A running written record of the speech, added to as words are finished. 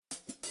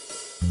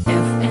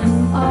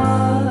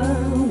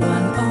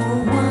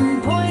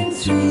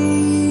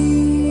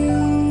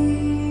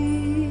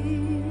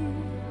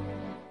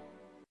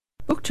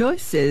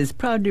Choice is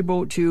proudly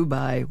brought to you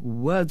by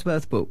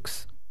Wordsworth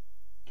Books.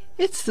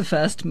 It's the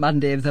first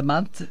Monday of the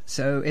month,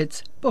 so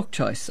it's Book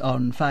Choice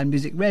on Fine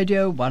Music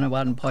Radio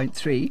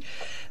 101.3,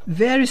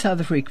 various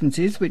other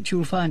frequencies which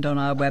you'll find on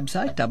our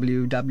website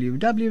www.fmr.co.za.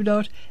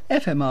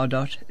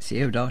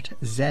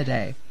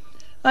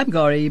 I'm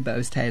Gori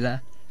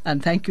Bowes-Taylor,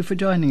 and thank you for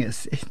joining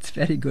us. It's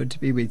very good to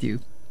be with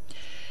you.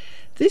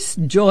 This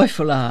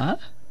joyful hour,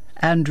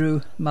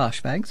 Andrew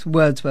Marchbanks,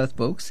 Wordsworth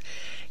Books,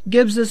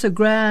 gives us a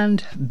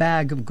grand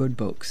bag of good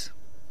books.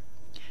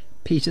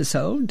 Peter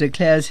Soule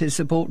declares his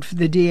support for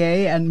the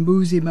DA and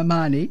Mmusi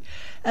Maimane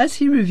as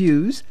he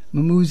reviews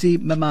Mmusi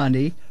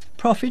Maimane,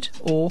 Prophet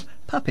or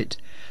Puppet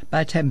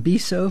by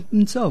Thembiso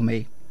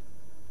Msomi.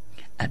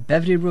 And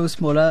Beverly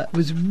Rosemuller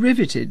was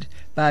riveted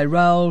by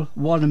Raoul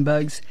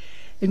Wallenberg's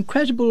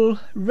incredible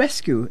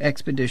rescue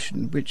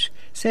expedition which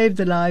saved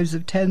the lives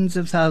of tens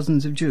of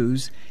thousands of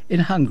Jews in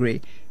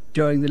Hungary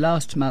during the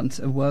last months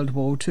of World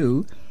War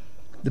II.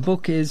 The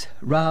book is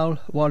Raoul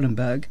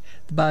Wallenberg,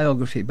 the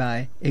biography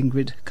by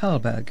Ingrid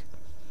Carlberg.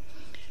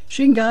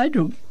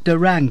 Shingai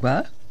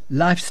Darangwa,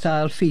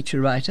 lifestyle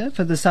feature writer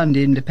for the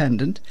Sunday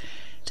Independent,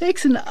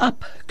 takes an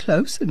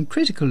up-close and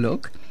critical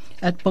look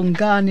at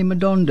Bongani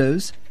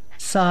Madondo's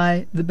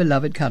Sigh, the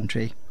Beloved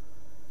Country.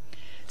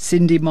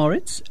 Cindy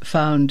Moritz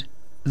found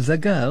The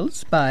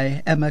Girls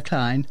by Emma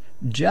Klein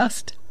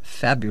just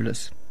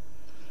fabulous.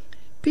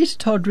 Peter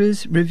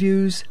Todres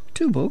reviews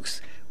two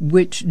books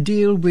which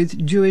deal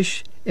with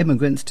Jewish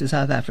immigrants to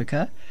South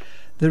Africa,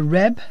 The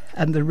Reb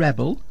and the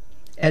Rebel,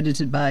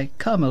 edited by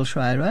Carmel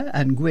Schreier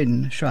and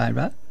Gwyn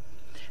Schreier,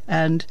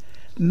 and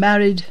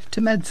Married to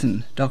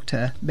Medicine,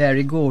 Dr.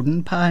 Mary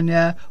Gordon,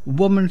 pioneer,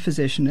 woman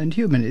physician and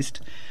humanist,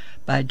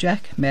 by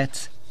Jack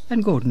Metz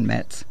and Gordon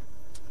Metz.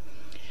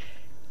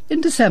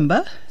 In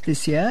December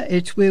this year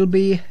it will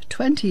be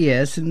 20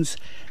 years since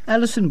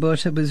Alison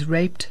Botha was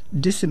raped,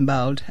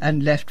 disemboweled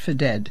and left for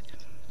dead.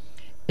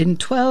 In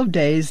 12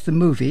 days the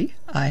movie,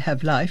 I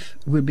Have Life,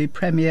 will be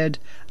premiered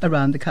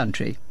around the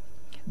country.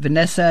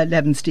 Vanessa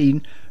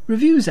Levenstein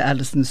reviews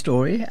Alison's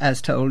story,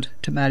 as told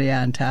to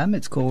Marianne Tam.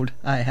 It's called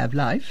I Have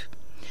Life.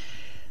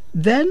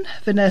 Then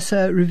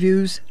Vanessa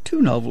reviews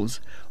two novels,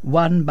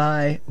 one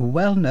by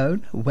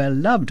well-known,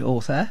 well-loved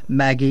author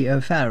Maggie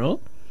O'Farrell,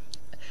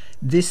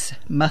 This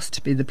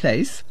Must Be the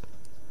Place,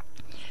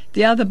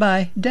 the other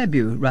by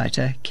debut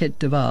writer Kit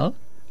Duval,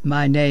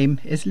 My Name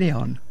is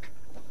Leon.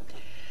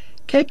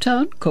 Cape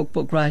Town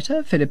cookbook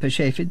writer Philippa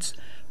Chaffetz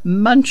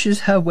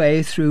munches her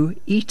way through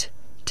Eat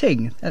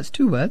Ting, that's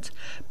two words,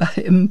 by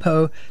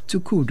Mpho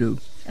Tsukudu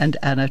and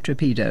Anna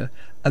Trepido,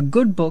 a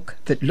good book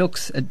that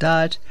looks at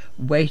diet,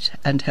 weight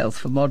and health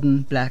for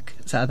modern black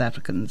South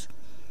Africans.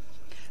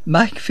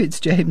 Mike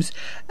Fitzjames,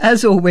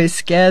 as always,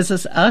 scares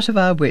us out of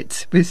our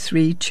wits with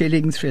three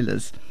chilling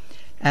thrillers.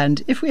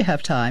 And if we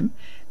have time,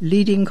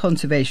 leading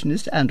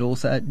conservationist and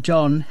author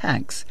John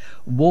Hanks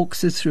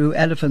walks us through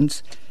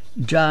Elephant's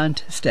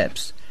Giant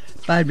Steps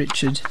by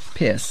Richard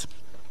Pearce.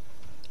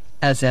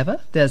 As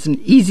ever, there's an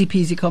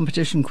easy-peasy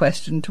competition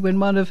question to win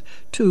one of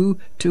two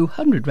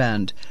 200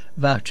 Rand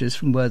vouchers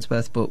from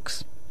Wordsworth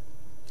Books.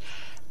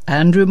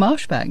 Andrew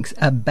Marchbanks,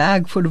 a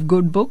bag full of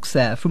good books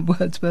there from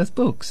Wordsworth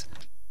Books.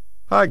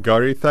 Hi,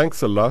 Gori,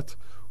 thanks a lot.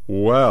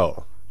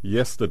 Well,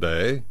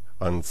 yesterday,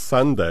 on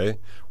Sunday,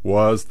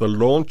 was the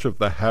launch of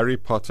the Harry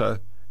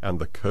Potter and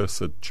the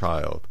Cursed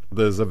Child.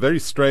 There's a very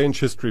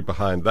strange history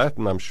behind that,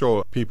 and I'm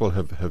sure people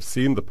have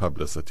seen the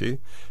publicity.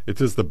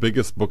 It is the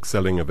biggest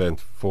book-selling event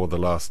for the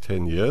last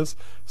 10 years,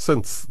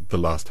 since the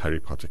last Harry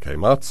Potter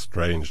came out,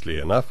 strangely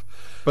enough.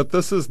 But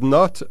this is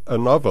not a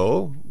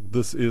novel.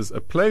 This is a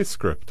play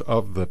script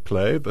of the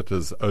play that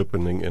is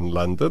opening in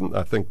London,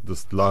 I think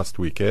this last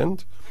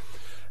weekend.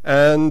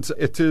 And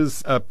it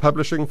is a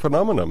publishing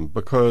phenomenon,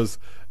 because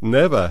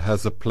never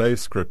has a play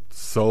script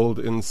sold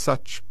in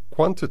such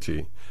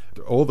quantity.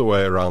 All the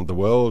way around the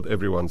world,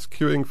 everyone's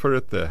queuing for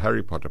it. There are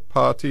Harry Potter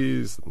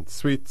parties and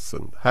sweets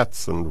and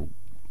hats and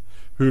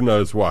who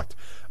knows what.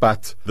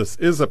 But this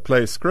is a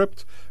play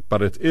script,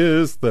 but it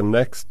is the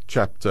next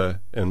chapter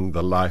in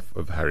the life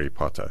of Harry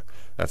Potter.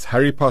 That's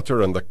Harry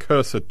Potter and the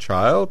Cursed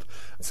Child.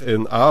 It's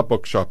in our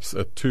bookshops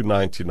at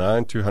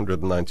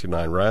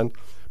 299 Rand,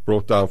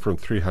 brought down from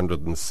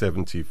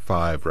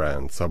 375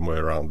 Rand,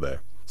 somewhere around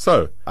there.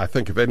 So I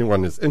think if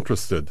anyone is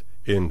interested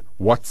in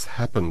what's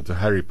happened to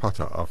Harry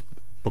Potter after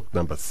book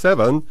number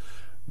 7,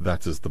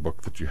 that is the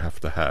book that you have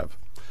to have.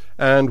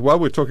 And while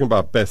we're talking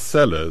about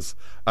bestsellers,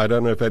 I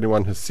don't know if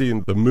anyone has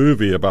seen the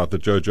movie about the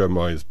Jojo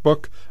Moyes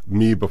book,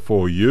 Me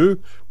Before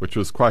You, which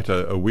was quite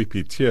a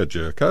weepy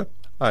tearjerker.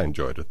 I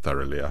enjoyed it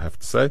thoroughly, I have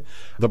to say.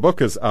 The book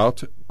is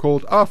out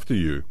called After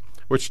You,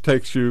 which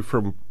takes you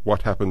from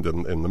what happened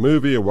in the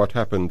movie or what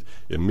happened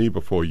in Me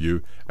Before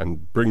You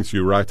and brings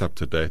you right up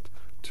to date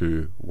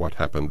to what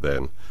happened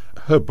then.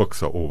 Her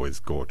books are always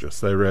gorgeous.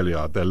 They really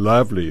are. They're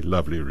lovely,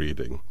 lovely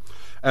reading.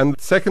 And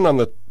second on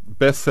the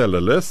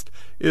bestseller list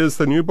is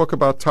the new book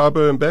about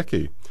Thabo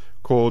Mbeki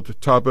called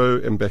Thabo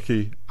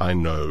Mbeki, I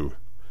Know.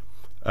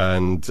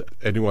 And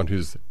anyone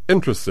who's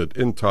interested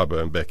in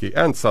Thabo Mbeki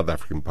and South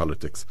African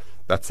politics,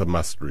 that's a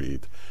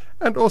must-read.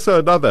 And also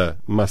another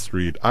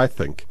must-read, I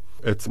think.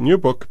 It's a new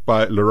book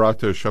by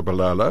Lerato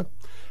Shabalala.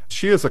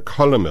 She is a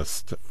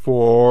columnist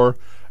for,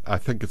 I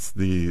think it's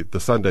the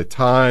Sunday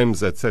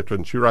Times, etc.,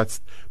 and she writes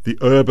the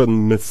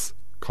Urban Myths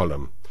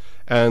column.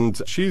 And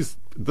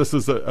this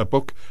is a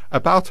book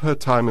about her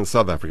time in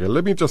South Africa.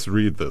 Let me just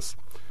read this.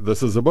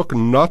 This is a book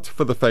not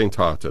for the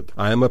faint-hearted.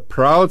 I am a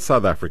proud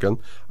South African.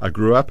 I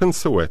grew up in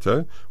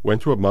Soweto,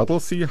 went to a Model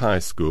C high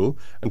school,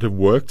 and have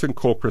worked in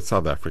corporate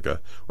South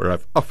Africa, where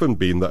I've often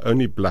been the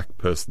only black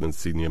person in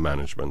senior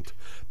management.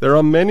 There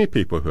are many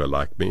people who are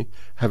like me,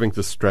 having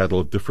to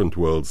straddle different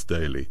worlds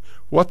daily.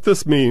 What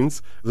this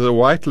means is a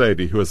white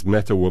lady who has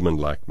met a woman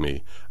like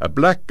me, a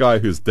black guy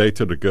who's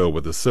dated a girl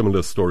with a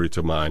similar story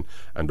to mine,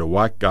 and a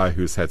white guy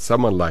who's had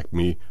someone like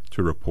me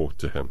to report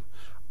to him.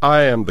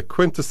 I am the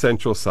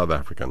quintessential South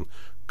African,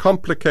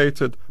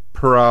 complicated,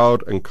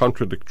 proud, and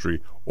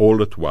contradictory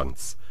all at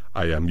once.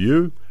 I am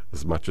you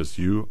as much as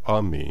you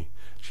are me.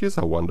 She is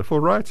a wonderful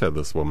writer,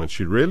 this woman.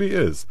 She really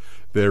is.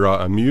 There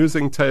are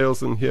amusing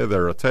tales in here.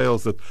 There are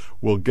tales that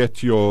will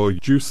get your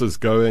juices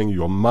going,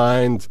 your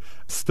mind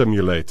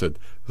stimulated.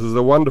 This is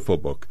a wonderful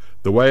book.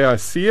 The Way I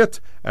See It,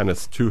 and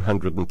it's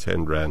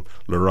 210 Rand,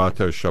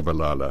 Lerato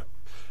Shabalala.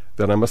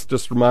 Then I must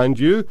just remind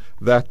you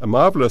that a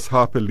marvelous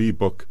Harper Lee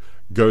book,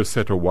 Go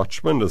Set a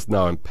Watchman, is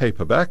now in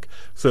paperback.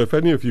 So if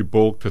any of you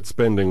balked at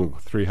spending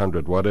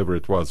 300, whatever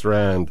it was,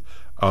 Rand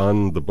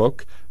on the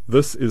book,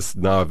 this is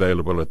now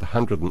available at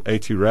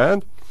 180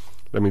 Rand.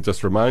 Let me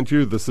just remind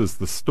you, this is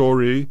the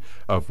story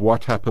of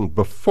what happened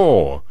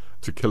before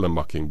To Kill a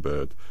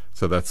Mockingbird.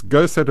 So that's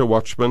Go Set a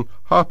Watchman,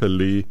 Harper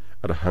Lee,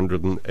 at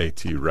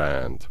 180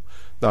 Rand.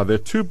 Now, there are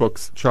two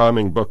books,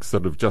 charming books,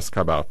 that have just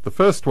come out. The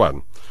first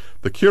one,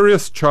 The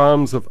Curious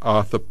Charms of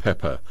Arthur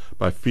Pepper,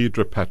 by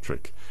Phaedra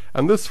Patrick.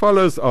 And this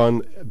follows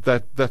on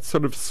that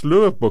sort of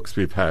slew of books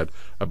we've had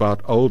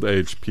about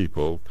old-age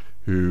people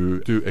who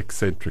do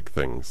eccentric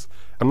things.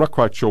 I'm not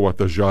quite sure what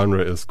the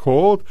genre is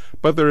called,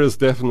 but there is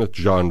definite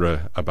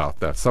genre about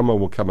that. Someone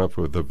will come up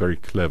with a very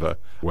clever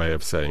way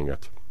of saying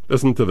it.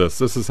 Listen to this.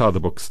 This is how the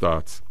book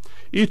starts.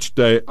 Each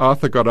day,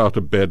 Arthur got out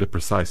of bed at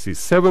precisely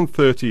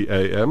 7:30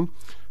 a.m.,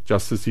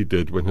 just as he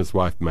did when his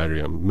wife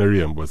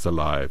Miriam was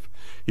alive.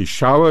 He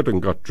showered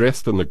and got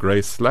dressed in the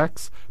grey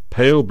slacks,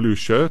 pale blue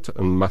shirt,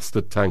 and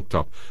mustard tank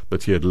top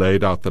that he had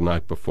laid out the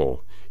night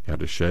before. He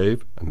had a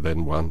shave and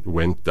then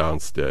went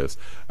downstairs.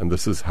 And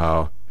this is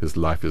how his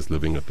life is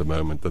living at the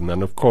moment. And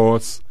then, of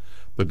course,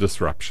 the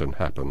disruption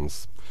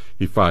happens.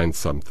 He finds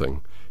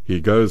something.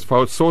 He goes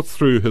forward, sorts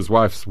through his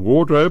wife's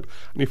wardrobe,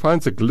 and he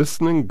finds a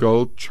glistening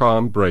gold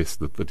charm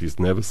bracelet that he's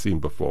never seen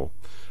before.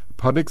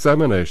 Upon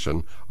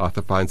examination,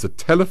 Arthur finds a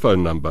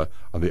telephone number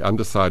on the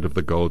underside of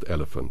the gold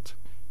elephant.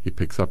 He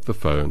picks up the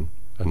phone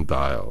and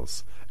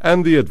dials.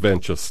 And the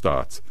adventure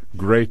starts.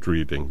 Great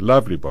reading.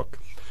 Lovely book.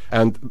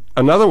 And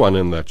another one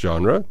in that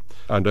genre,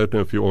 I don't know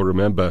if you all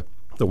remember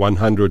The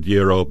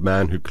 100-Year-Old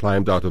Man Who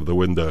Climbed Out of the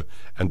Window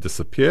and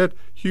Disappeared.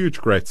 Huge,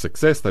 great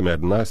success. They made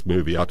a nice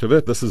movie out of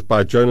it. This is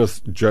by Jonas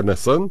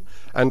Jonasson,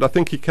 and I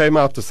think he came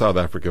out to South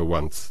Africa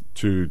once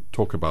to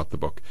talk about the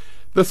book.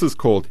 This is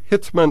called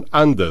Hitman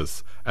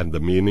Anders and the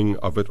Meaning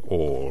of It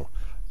All.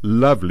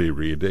 Lovely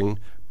reading,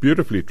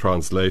 beautifully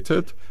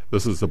translated.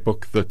 This is a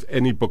book that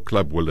any book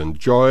club will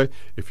enjoy.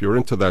 If you're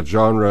into that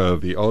genre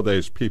of the old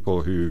age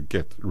people who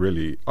get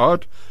really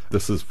odd,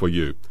 this is for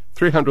you.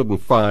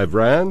 305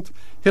 Rand,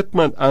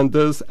 Hitman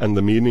Anders and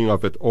the Meaning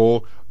of It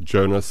All,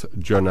 Jonas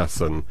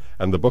Jonasson.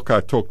 And the book I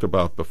talked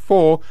about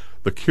before,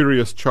 The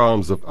Curious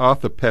Charms of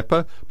Arthur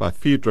Pepper by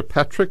Phaedra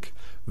Patrick,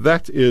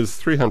 that is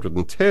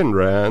 310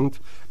 Rand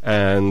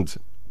and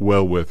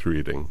well worth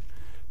reading.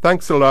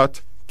 Thanks a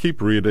lot.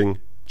 Keep reading.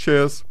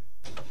 Cheers.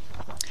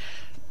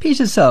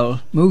 Peter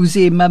Soul,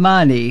 Muzi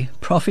Maimane,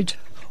 Prophet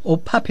or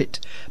Puppet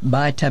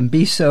by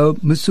Thembiso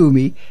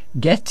Musumi.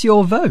 Get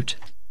your vote.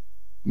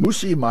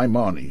 Muzi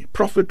Maimane,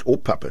 Prophet or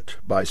Puppet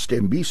by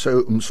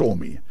Thembiso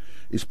Musumi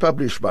is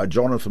published by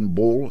Jonathan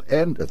Ball,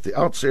 and at the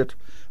outset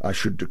I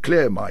should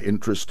declare my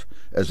interest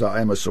as I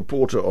am a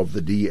supporter of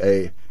the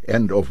DA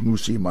and of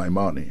Muzi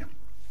Maimane.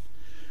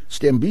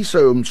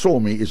 Thembiso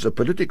Musumi is a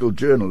political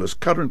journalist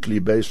currently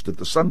based at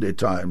the Sunday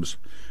Times,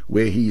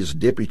 where he is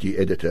deputy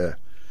editor,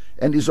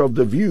 and is of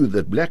the view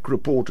that black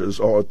reporters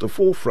are at the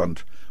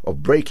forefront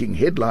of breaking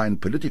headline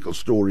political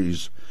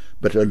stories,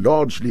 but are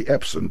largely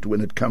absent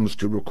when it comes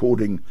to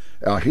recording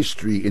our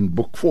history in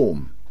book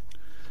form.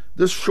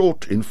 This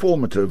short,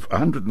 informative,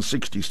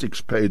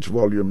 166-page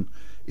volume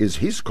is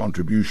his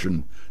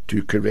contribution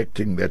to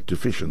correcting that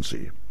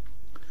deficiency.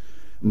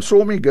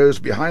 Musumi goes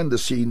behind the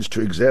scenes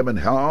to examine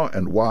how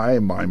and why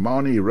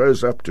Maimane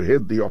rose up to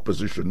head the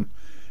opposition,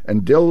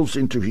 and delves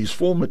into his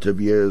formative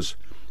years,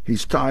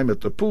 his time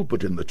at the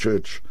pulpit in the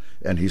church,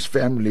 and his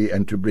family,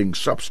 and to bring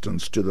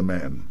substance to the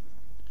man.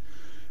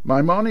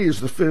 Maimane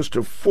is the first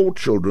of 4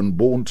 children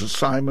born to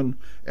Simon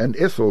and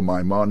Ethel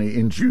Maimane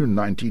in June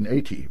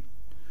 1980.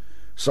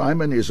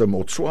 Simon is a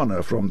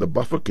Motswana from the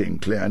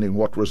Bafokeng clan in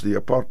what was the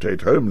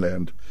apartheid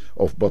homeland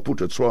of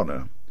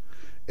Bophuthatswana,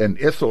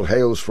 and Ethel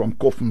hails from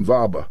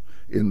Koffenwaber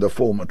in the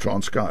former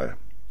Transkei.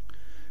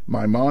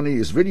 Maimane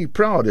is very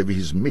proud of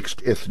his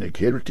mixed ethnic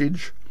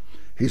heritage,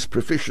 his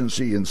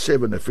proficiency in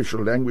 7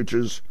 official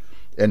languages,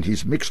 and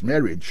his mixed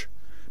marriage,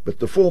 but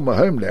the former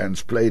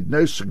homelands played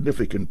no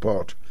significant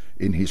part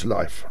in his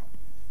life.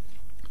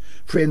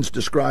 Friends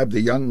describe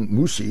the young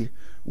Musi,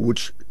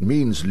 which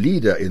means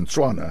leader in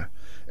Tswana,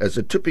 as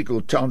a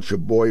typical township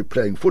boy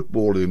playing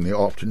football in the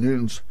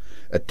afternoons,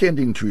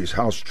 attending to his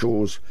house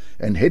chores,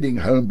 and heading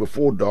home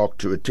before dark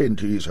to attend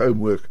to his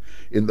homework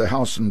in the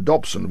house in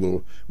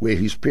Dobsonville, where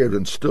his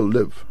parents still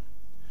live.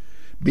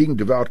 Being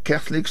devout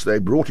Catholics, they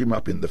brought him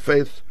up in the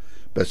faith,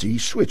 but he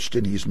switched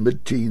in his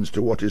mid-teens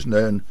to what is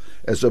known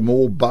as a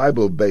more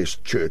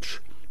Bible-based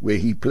church, where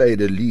he played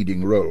a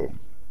leading role.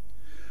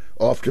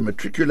 After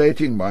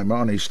matriculating,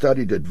 Maimane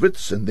studied at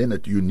Wits and then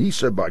at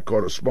UNISA by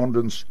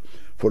correspondence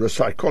for a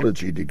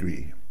psychology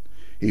degree.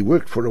 He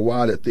worked for a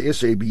while at the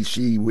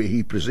SABC, where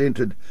he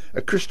presented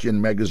a Christian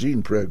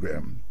magazine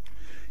program.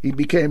 He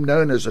became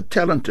known as a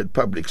talented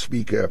public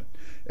speaker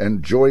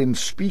and joined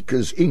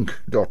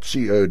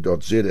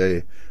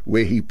speakersinc.co.za,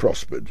 where he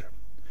prospered.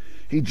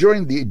 He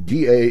joined the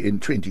DA in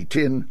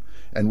 2010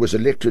 and was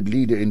elected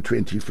leader in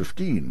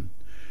 2015,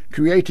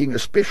 creating a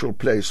special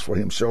place for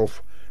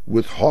himself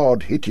with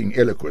hard-hitting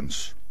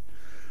eloquence.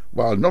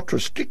 While not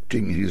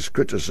restricting his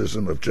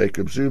criticism of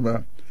Jacob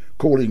Zuma,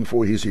 calling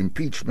for his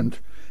impeachment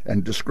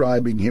and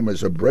describing him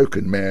as a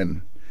broken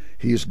man,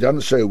 he has done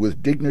so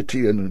with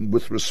dignity and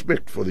with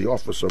respect for the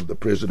office of the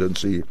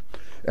presidency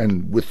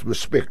and with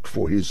respect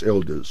for his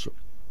elders.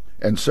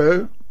 And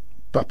so,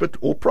 puppet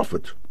or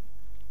prophet,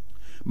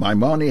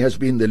 Maimane has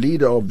been the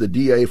leader of the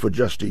DA for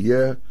just a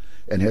year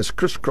and has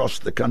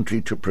crisscrossed the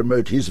country to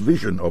promote his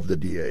vision of the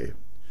DA.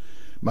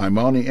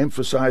 Maimane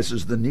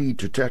emphasizes the need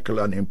to tackle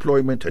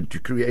unemployment and to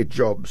create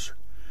jobs.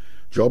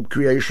 Job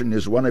creation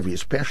is one of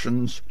his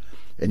passions,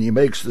 and he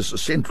makes this a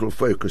central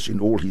focus in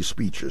all his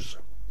speeches.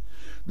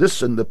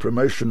 This and the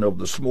promotion of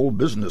the small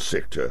business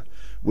sector,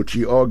 which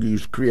he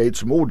argues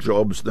creates more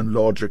jobs than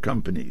larger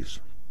companies.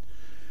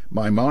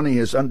 Maimane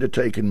has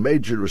undertaken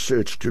major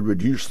research to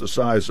reduce the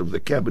size of the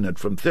cabinet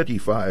from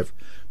 35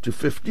 to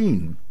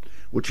 15,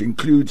 which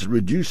includes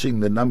reducing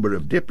the number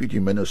of deputy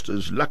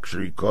ministers,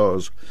 luxury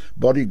cars,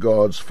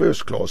 bodyguards,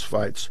 first-class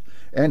flights,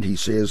 and, he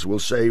says, will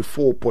save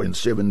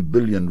 4.7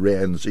 billion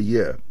rands a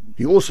year.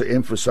 He also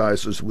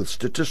emphasizes with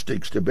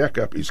statistics to back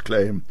up his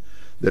claim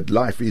that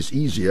life is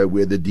easier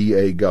where the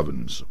DA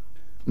governs.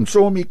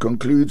 Nsomi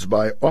concludes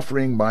by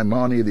offering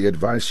Maimane the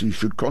advice he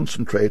should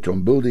concentrate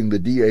on building the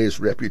DA's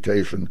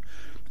reputation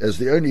as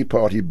the only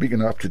party big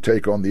enough to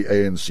take on the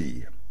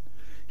ANC.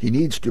 He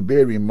needs to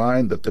bear in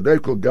mind that the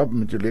local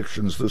government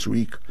elections this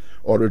week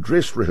are a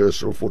dress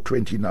rehearsal for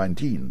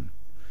 2019.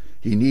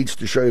 He needs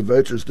to show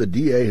voters the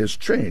DA has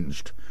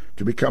changed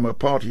to become a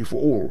party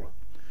for all,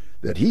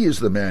 that he is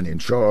the man in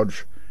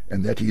charge,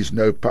 and that he is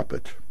no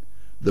puppet.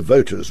 The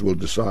voters will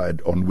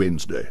decide on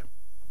Wednesday.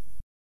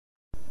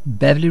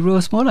 Beverly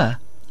Rosemuller,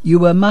 you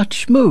were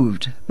much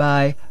moved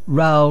by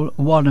Raoul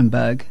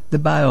Wallenberg, the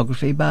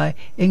biography by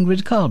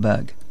Ingrid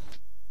Carlberg.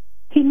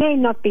 He may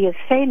not be as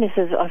famous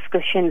as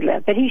Oskar Schindler,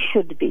 but he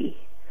should be.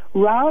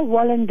 Raoul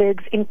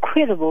Wallenberg's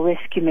incredible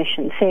rescue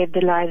mission saved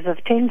the lives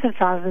of tens of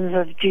thousands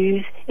of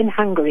Jews in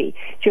Hungary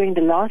during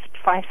the last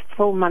 5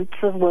 full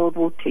months of World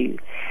War II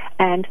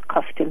and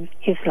cost him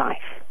his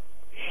life.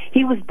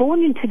 He was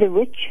born into the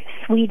rich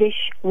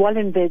Swedish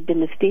Wallenberg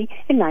dynasty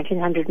in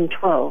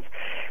 1912,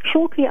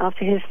 shortly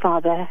after his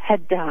father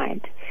had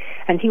died,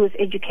 and he was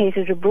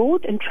educated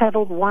abroad and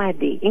traveled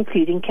widely,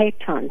 including Cape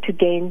Town, to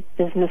gain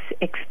business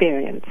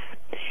experience.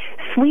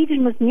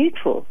 Sweden was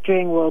neutral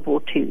during World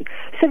War II,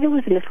 so there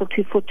was little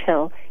to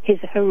foretell his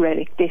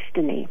heroic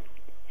destiny.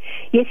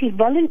 Yet he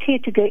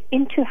volunteered to go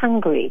into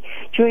Hungary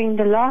during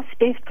the last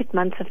desperate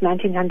months of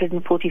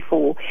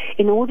 1944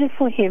 in order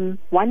for him,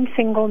 one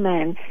single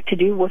man, to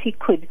do what he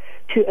could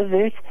to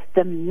avert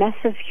the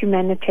massive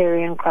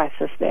humanitarian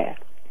crisis there.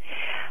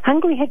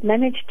 Hungary had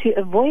managed to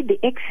avoid the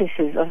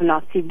excesses of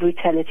Nazi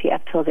brutality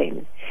up till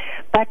then,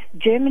 but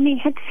Germany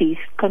had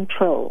seized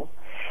control,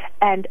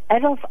 and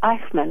Adolf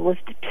Eichmann was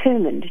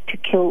determined to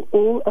kill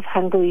all of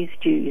Hungary's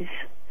Jews.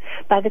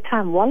 By the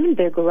time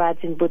Wallenberg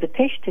arrived in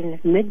Budapest in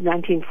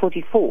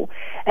mid-1944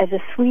 as a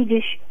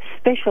Swedish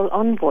special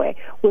envoy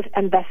with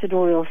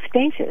ambassadorial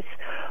status,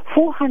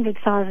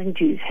 400,000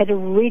 Jews had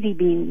already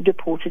been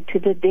deported to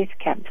the death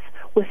camps,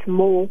 with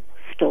more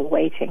still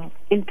waiting,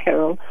 in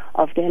peril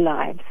of their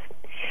lives.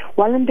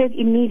 Wallenberg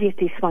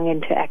immediately swung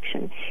into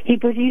action. He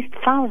produced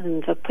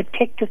thousands of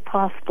protective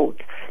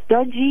passports,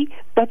 dodgy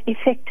but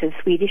effective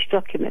Swedish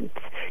documents,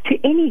 to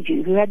any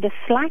Jew who had the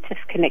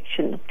slightest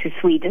connection to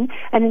Sweden,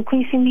 and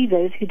increasingly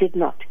those who did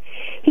not.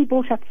 He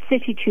bought up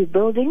 32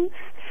 buildings,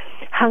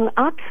 hung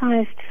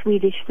outsized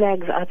Swedish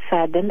flags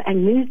outside them,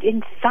 and moved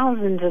in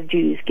thousands of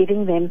Jews,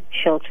 giving them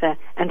shelter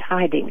and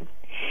hiding.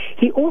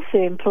 He also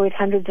employed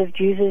hundreds of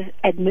Jews as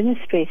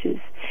administrators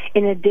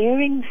in a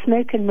daring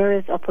smoke and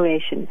mirrors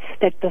operation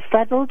that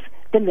befuddled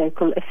the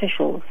local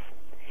officials.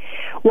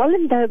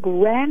 Wallenberg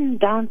ran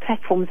down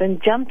platforms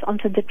and jumped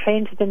onto the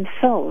trains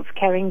themselves,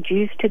 carrying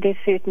Jews to their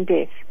certain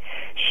death,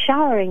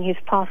 showering his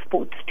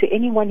passports to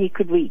anyone he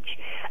could reach,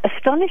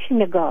 astonishing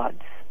the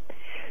guards.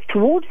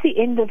 Towards the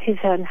end of his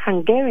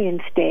Hungarian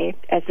stay,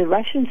 as the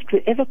Russians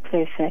drew ever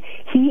closer,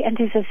 he and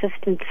his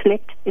assistant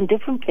slept in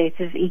different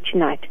places each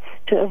night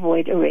to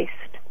avoid arrest.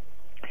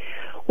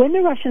 When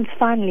the Russians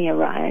finally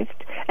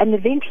arrived, an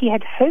event he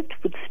had hoped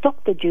would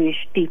stop the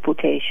Jewish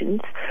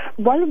deportations,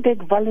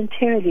 Wallenberg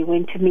voluntarily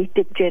went to meet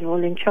the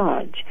general in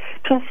charge,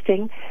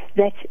 trusting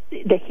that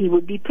he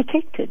would be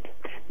protected,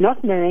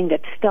 not knowing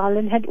that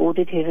Stalin had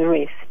ordered his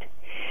arrest.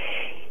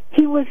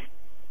 He was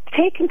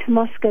taken to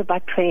Moscow by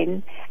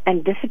train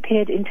and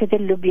disappeared into the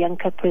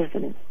Lubyanka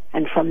prison.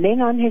 And from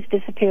then on, his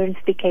disappearance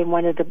became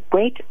one of the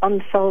great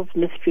unsolved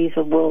mysteries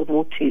of World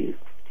War II.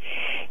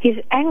 His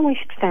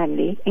anguished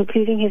family,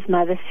 including his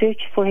mother,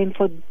 searched for him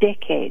for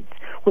decades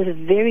with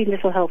very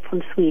little help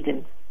from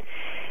Sweden.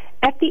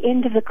 At the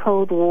end of the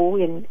Cold War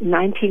in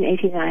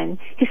 1989,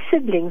 his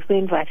siblings were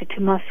invited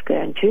to Moscow,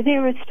 and to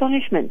their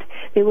astonishment,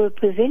 they were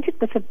presented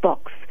with a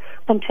box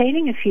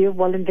containing a few of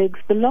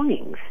Wallenberg's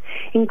belongings,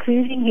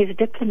 including his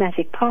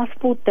diplomatic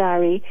passport,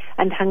 diary,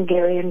 and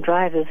Hungarian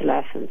driver's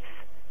license.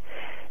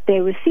 They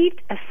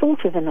received a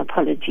sort of an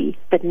apology,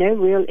 but no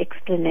real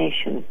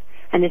explanation,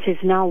 and it is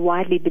now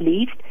widely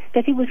believed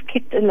that he was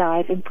kept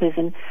alive in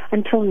prison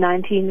until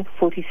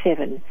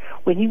 1947,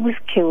 when he was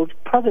killed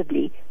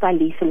probably by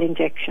lethal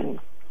injection.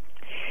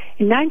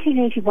 In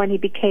 1981, he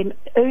became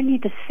only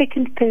the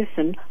second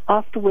person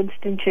after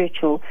Winston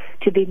Churchill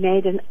to be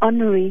made an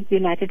honorary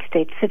United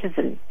States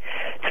citizen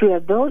through a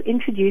bill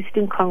introduced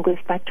in Congress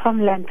by Tom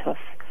Lantos,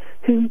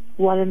 whom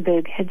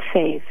Wallenberg had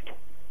saved.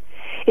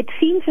 It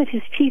seems that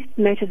his chief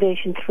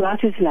motivation throughout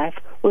his life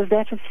was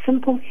that of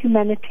simple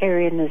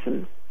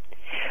humanitarianism.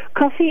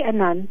 Kofi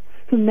Annan,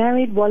 who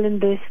married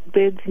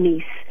Wallenberg's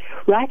niece,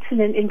 writes in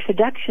an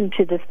introduction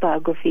to this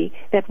biography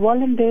that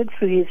Wallenberg,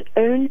 through his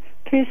own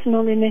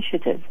personal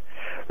initiative,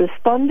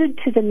 responded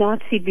to the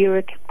Nazi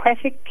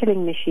bureaucratic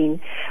killing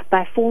machine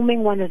by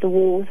forming one of the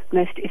war's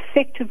most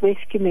effective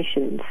rescue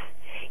missions.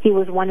 He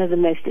was one of the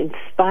most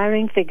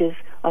inspiring figures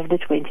of the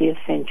 20th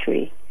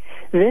century.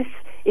 This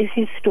is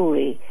his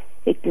story.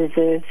 It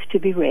deserves to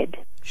be read.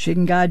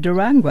 Shingai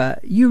Durangwa,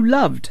 you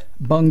loved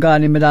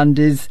Bongani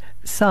Madandi's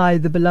Sai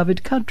the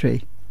Beloved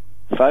Country.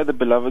 Sai the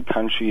Beloved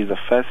Country is a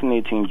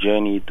fascinating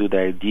journey through the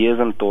ideas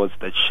and thoughts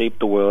that shape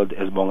the world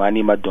as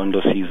Bongani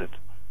Madondo sees it.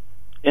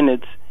 In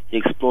it, he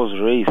explores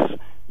race,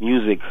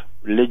 music,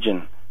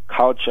 religion,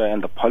 culture,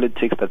 and the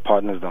politics that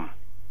partners them.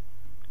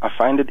 I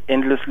find it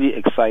endlessly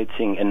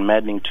exciting and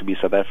maddening to be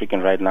South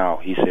African right now,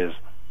 he says.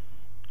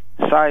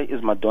 Sai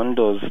is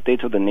Madondo's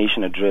State of the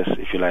Nation address,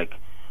 if you like,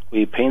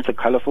 where he paints a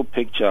colorful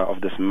picture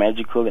of this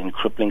magical and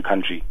crippling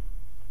country.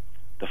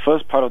 The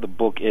first part of the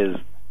book is,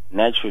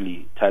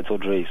 naturally,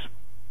 titled Race.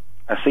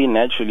 I say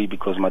naturally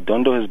because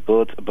Madondo has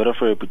built a bit of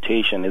a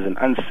reputation as an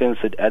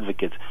uncensored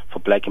advocate for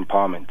black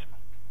empowerment.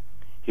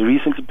 He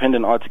recently penned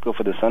an article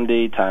for the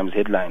Sunday Times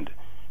headlined,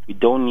 "We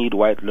Don't Need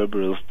White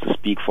Liberals to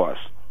Speak for Us,"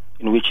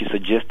 in which he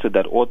suggested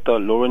that author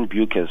Lauren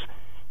Bukes,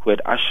 who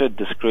had ushered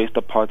disgraced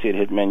apartheid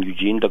hitman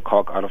Eugene de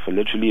Kock out of a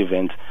literary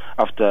event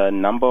after a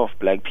number of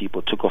black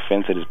people took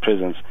offense at his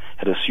presence,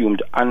 had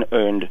assumed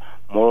unearned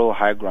moral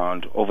high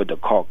ground over de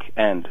Kock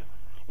and,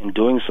 in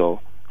doing so,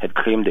 had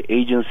claimed the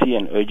agency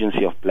and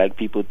urgency of black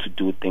people to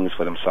do things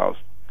for themselves.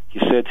 He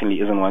certainly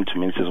isn't one to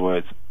mince his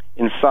words.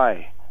 In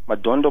Sai,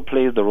 Madondo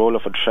plays the role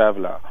of a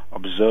traveler,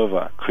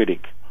 observer,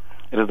 critic.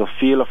 It is the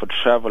feel of a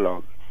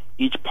travelogue,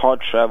 each part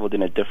traveled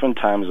in a different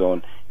time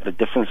zone at a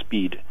different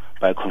speed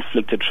by a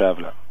conflicted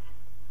traveler.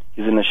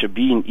 He's in a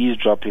shebeen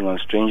eavesdropping on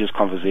strangers'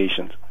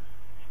 conversations,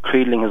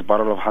 cradling his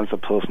bottle of Hansa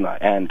Pilsner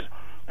and,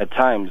 at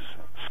times,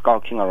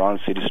 skulking around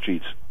city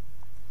streets.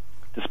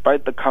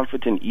 Despite the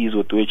comfort and ease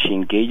with which he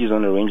engages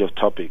on a range of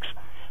topics,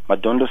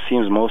 Madondo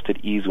seems most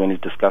at ease when he's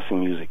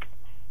discussing music.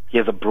 He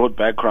has a broad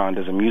background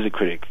as a music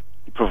critic.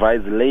 He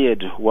provides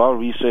layered,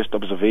 well-researched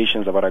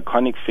observations about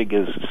iconic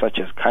figures such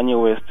as Kanye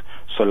West,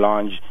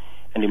 Solange,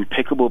 and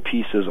impeccable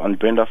pieces on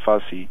Brenda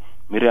Fassie,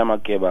 Miriam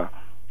Makeba,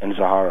 and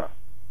Zahara.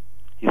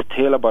 His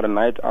tale about a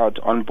night out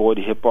on-board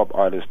hip-hop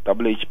artist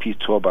WHP's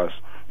tour bus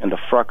and the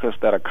fracas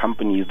that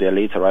accompanies their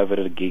late arrival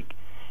at a gig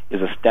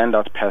is a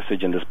standout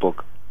passage in this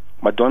book.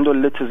 Madondo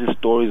litters his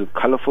stories with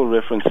colorful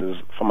references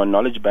from a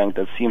knowledge bank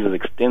that seems as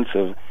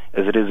extensive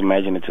as it is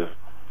imaginative.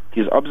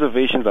 His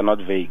observations are not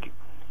vague.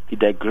 He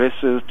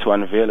digresses to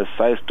unveil a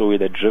side story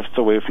that drifts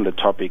away from the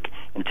topic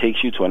and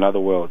takes you to another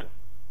world.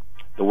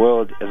 The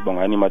world as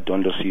Bongani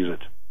Madondo sees it.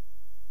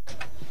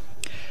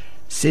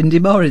 Cindy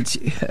Moritz,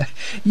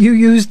 you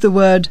used the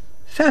word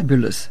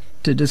fabulous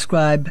to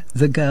describe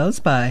The Girls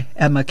by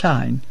Emma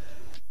Klein.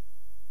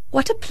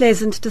 What a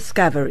pleasant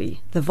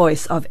discovery, the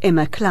voice of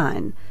Emma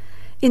Klein.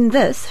 In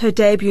this, her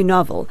debut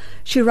novel,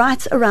 she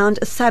writes around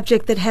a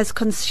subject that has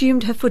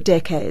consumed her for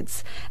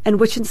decades and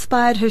which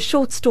inspired her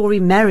short story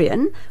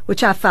Marion,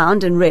 which I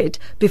found and read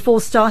before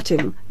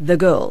starting The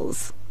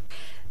Girls.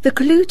 The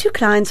clue to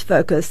Klein's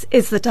focus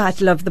is the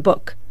title of the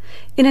book.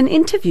 In an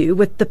interview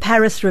with the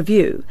Paris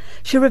Review,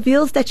 she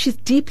reveals that she's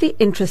deeply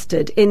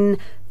interested in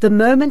the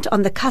moment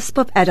on the cusp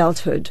of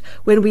adulthood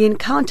when we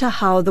encounter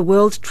how the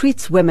world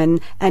treats women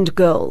and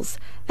girls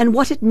and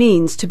what it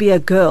means to be a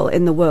girl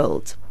in the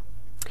world.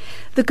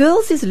 The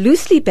Girls is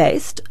loosely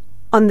based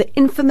on the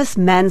infamous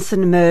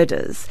Manson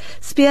murders,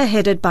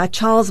 spearheaded by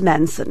Charles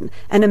Manson,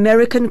 an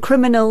American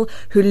criminal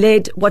who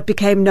led what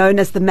became known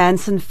as the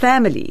Manson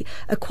family,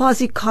 a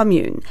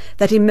quasi-commune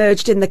that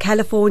emerged in the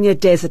California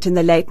desert in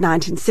the late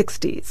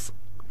 1960s.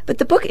 But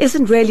the book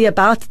isn't really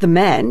about the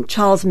man,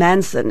 Charles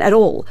Manson, at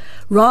all.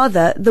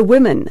 Rather, the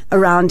women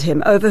around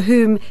him over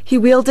whom he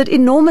wielded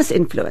enormous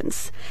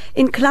influence.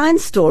 In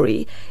Klein's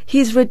story,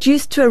 he's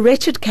reduced to a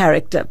wretched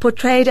character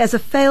portrayed as a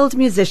failed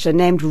musician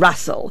named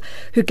Russell,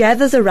 who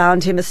gathers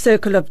around him a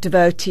circle of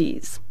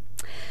devotees.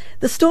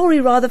 The story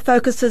rather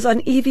focuses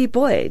on Evie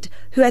Boyd,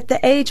 who at the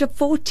age of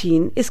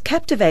 14 is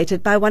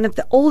captivated by one of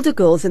the older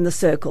girls in the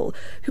circle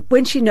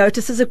when she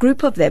notices a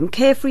group of them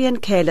carefree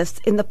and careless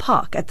in the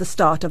park at the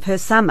start of her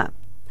summer.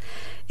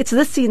 It's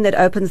this scene that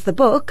opens the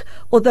book,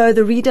 although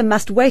the reader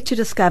must wait to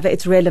discover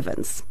its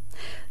relevance.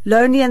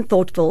 Lonely and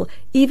thoughtful,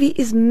 Evie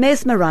is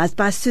mesmerized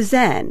by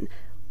Suzanne,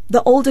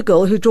 the older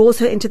girl who draws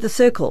her into the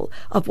circle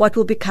of what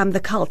will become the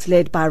cult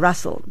led by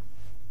Russell.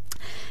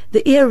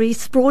 The eerie,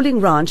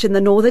 sprawling ranch in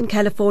the Northern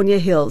California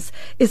hills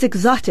is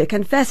exotic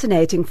and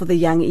fascinating for the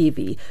young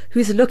Evie, who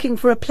is looking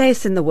for a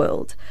place in the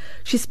world.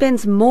 She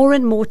spends more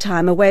and more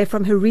time away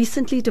from her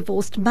recently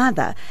divorced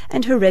mother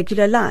and her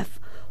regular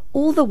life,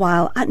 all the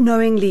while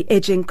unknowingly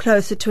edging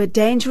closer to a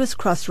dangerous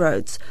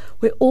crossroads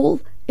where all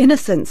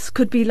innocence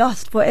could be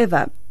lost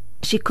forever.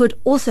 She could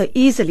also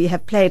easily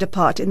have played a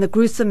part in the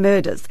gruesome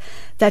murders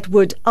that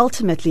would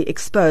ultimately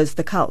expose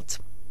the cult.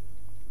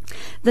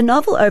 The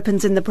novel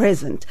opens in the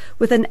present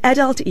with an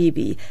adult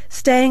Evie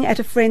staying at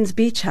a friend's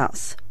beach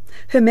house.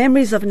 Her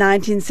memories of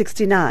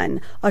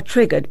 1969 are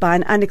triggered by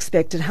an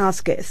unexpected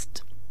house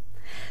guest.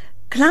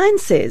 Klein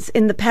says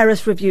in the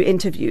Paris Review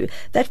interview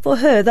that for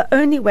her the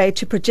only way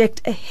to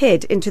project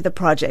ahead into the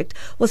project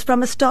was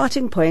from a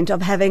starting point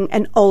of having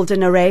an older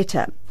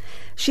narrator.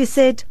 She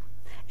said,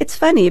 "It's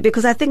funny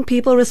because I think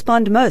people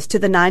respond most to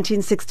the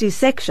 1960s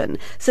section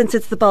since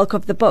it's the bulk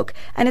of the book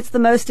and it's the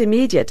most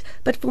immediate,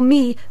 but for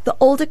me the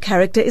older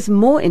character is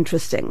more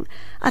interesting.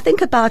 I think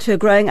about her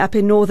growing up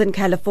in Northern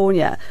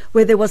California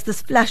where there was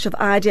this flash of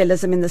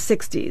idealism in the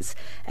 60s,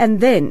 and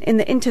then in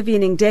the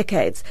intervening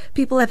decades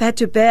people have had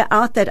to bear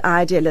out that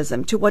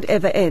idealism to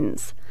whatever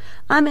ends.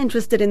 I'm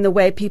interested in the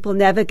way people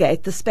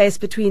navigate the space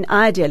between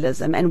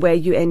idealism and where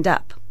you end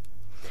up."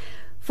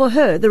 For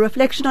her, the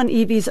reflection on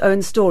Evie's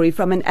own story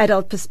from an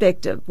adult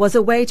perspective was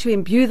a way to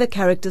imbue the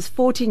character's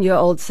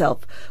 14-year-old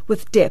self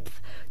with depth,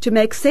 to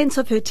make sense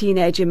of her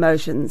teenage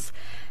emotions,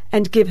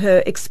 and give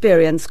her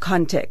experience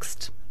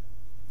context.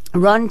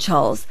 Ron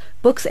Charles,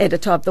 books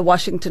editor of the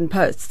Washington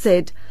Post,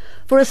 said,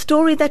 "For a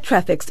story that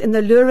traffics in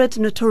the lurid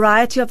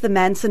notoriety of the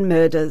Manson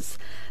murders,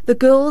 The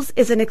Girls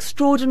is an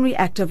extraordinary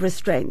act of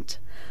restraint.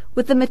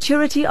 With the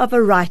maturity of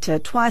a writer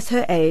twice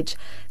her age,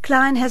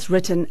 Klein has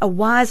written a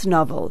wise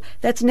novel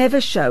that's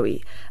never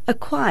showy, a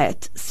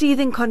quiet,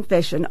 seething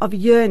confession of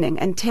yearning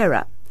and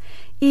terror.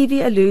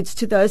 Evie alludes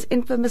to those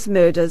infamous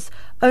murders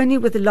only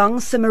with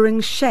long-simmering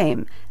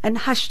shame and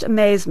hushed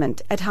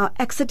amazement at how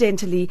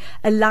accidentally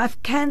a life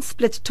can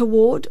split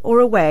toward or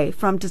away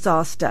from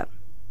disaster."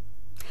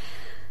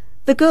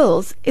 The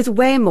Girls is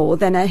way more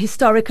than a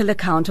historical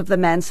account of the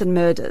Manson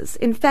murders.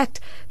 In fact,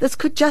 this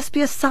could just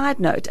be a side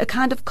note, a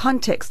kind of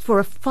context for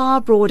a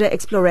far broader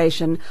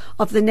exploration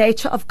of the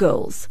nature of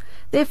girls,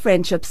 their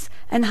friendships,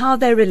 and how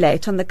they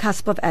relate on the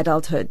cusp of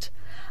adulthood.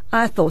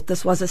 I thought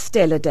this was a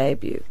stellar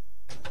debut.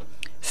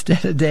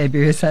 Stellar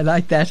debut, yes, I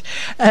like that.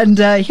 And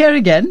here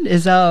again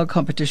is our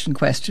competition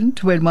question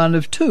to win one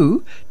of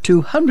two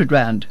 200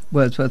 Rand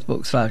Wordsworth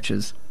Books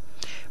vouchers.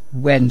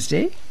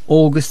 Wednesday,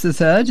 August the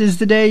 3rd, is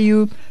the day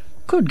you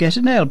could get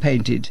a nail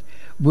painted.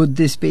 Would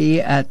this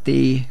be at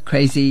the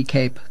Crazy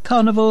Cape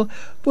Carnival?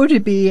 Would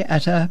it be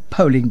at a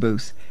polling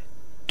booth?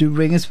 Do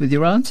ring us with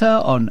your answer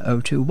on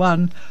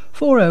 021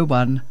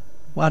 401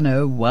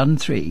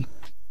 1013.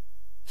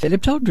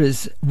 Philip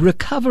Todres,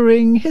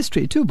 Recovering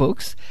History, 2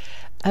 books,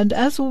 and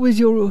as always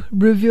you're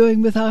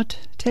reviewing without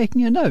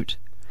taking a note.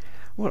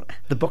 Well,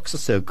 the books are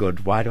so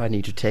good, why do I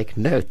need to take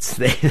notes?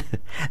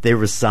 They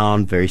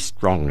resound very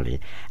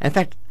strongly. In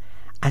fact,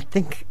 I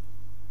think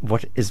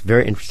what is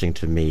very interesting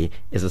to me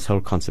is this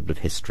whole concept of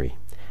history.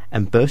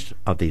 And both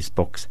of these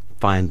books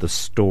find the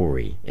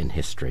story in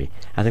history.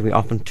 I think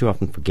we too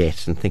often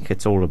forget and think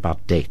it's all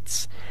about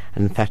dates.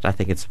 And in fact, I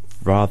think it's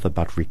rather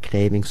about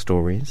reclaiming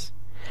stories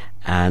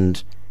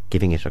and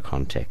giving it a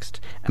context.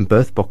 And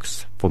both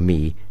books, for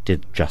me,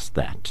 did just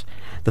that.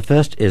 The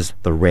first is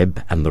The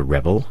Reb and the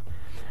Rebel,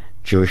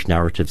 Jewish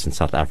Narratives in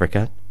South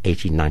Africa,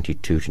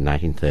 1892 to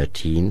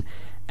 1913.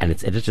 and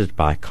it's edited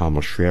by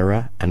Carmel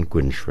Schwerer and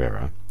Gwyn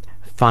Schwerer,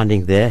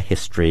 finding their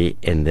history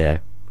in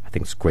their, I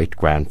think it's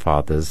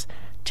great-grandfather's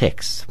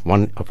texts,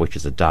 one of which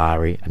is a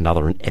diary,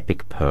 another an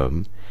epic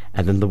poem,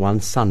 and then the one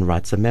son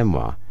writes a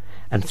memoir.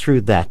 And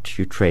through that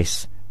you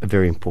trace a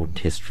very important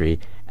history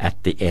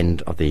at the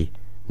end of the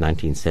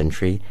 19th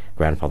century.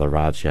 Grandfather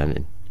arrives here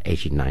in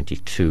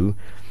 1892.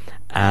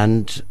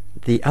 And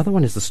the other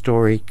one is the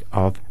story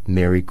of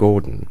Mary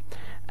Gordon,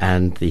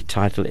 and the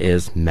title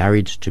is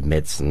Married to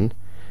Medicine,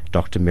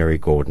 Dr. Mary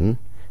Gordon,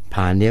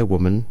 pioneer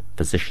woman,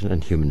 physician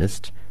and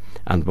humanist,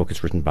 and the book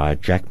is written by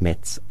Jack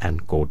Metz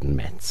and Gordon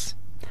Metz.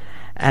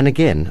 And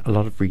again, a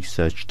lot of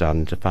research done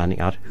into finding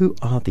out who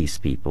are these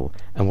people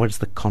and what is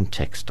the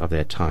context of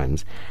their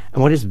times.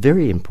 And what is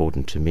very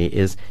important to me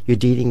is you're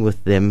dealing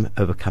with them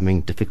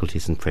overcoming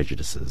difficulties and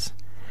prejudices.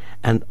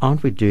 And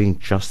aren't we doing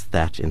just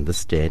that in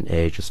this day and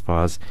age as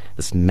far as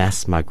this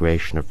mass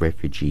migration of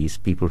refugees,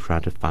 people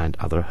trying to find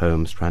other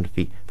homes, trying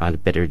to find a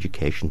better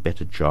education,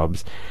 better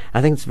jobs?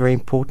 I think it's very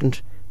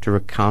important to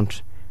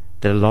recount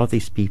that a lot of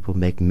these people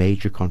make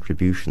major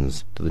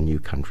contributions to the new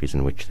countries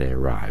in which they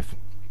arrive.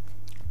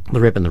 The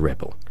Reb and the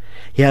Rebel.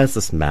 Here's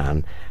this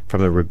man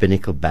from a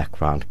rabbinical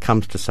background,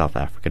 comes to South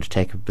Africa to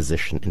take a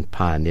position in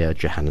pioneer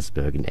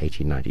Johannesburg in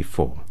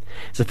 1894.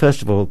 So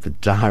first of all, the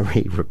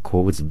diary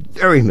records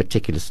very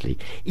meticulously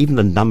even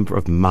the number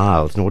of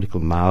miles, nautical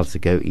miles to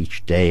go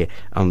each day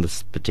on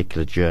this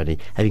particular journey,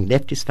 having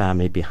left his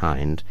family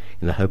behind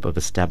in the hope of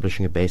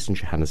establishing a base in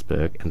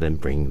Johannesburg and then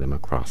bringing them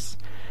across.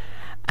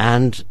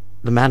 And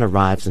the man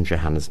arrives in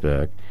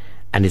Johannesburg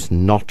and is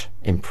not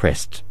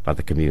impressed by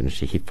the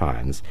community he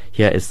finds.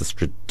 Here is this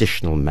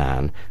traditional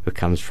man who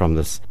comes from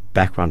this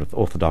background of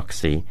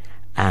orthodoxy,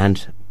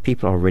 and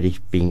people are already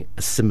being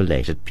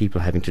assimilated, people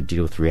having to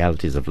deal with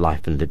realities of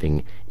life and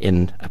living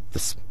in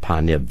this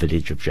pioneer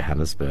village of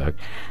Johannesburg.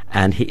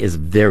 And he is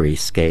very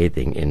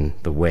scathing in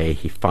the way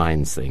he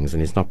finds things,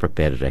 and he's not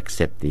prepared to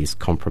accept these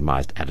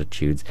compromised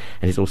attitudes.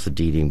 And he's also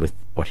dealing with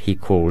what he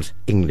calls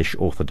English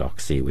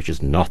orthodoxy, which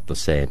is not the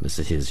same as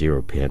his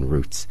European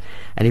roots.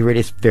 And he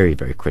really is very,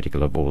 very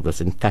critical of all this.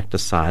 In fact,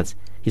 decides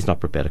he's not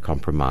prepared to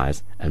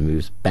compromise and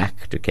moves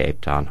back to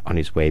Cape Town on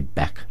his way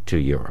back to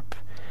Europe.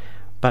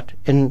 But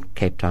in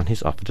Cape Town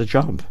he's offered a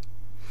job,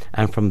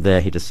 and from there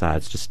he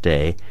decides to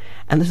stay.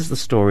 And this is the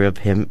story of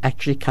him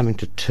actually coming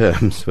to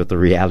terms with the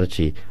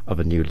reality of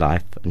a new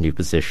life, a new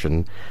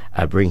position,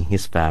 bringing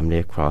his family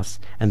across,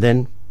 and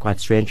then, quite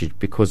strangely,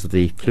 because of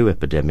the flu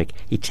epidemic,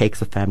 he takes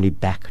the family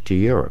back to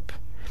Europe,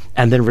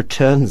 and then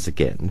returns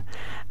again,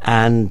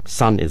 and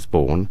son is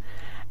born,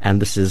 and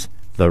this is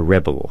the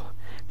rebel,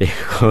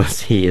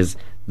 because he is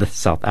the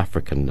South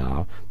African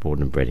now,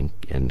 born and bred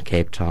in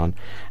Cape Town.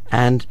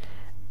 And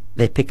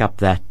they pick up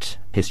that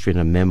history in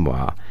a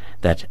memoir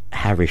that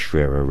Harry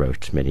Schwerer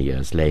wrote many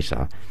years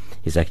later.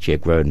 He's actually a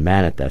grown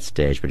man at that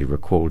stage, but he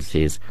recalls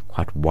his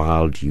quite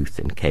wild youth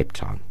in Cape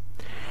Town.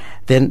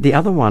 Then the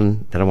other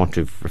one that I want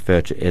to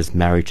refer to is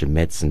Married to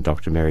Medicine,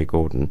 Dr. Mary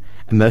Gordon,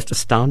 a most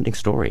astounding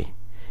story.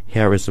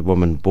 Here is a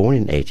woman born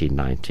in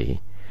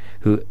 1890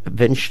 who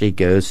eventually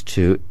goes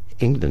to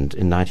England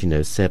in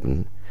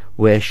 1907,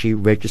 where she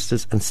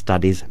registers and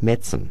studies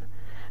medicine.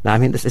 Now, I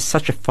mean, this is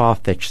such a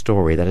far-fetched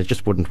story that it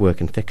just wouldn't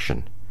work in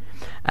fiction.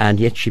 And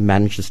yet she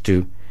manages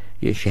to,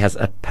 she has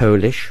a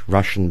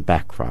Polish-Russian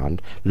background,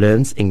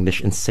 learns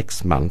English in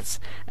 6 months,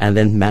 and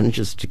then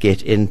manages to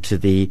get into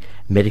the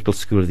medical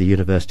school of the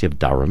University of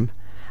Durham.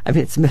 I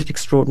mean, it's a most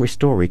extraordinary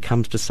story.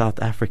 Comes to South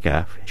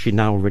Africa. She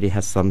now already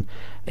has some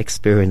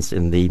experience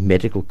in the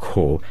medical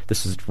corps.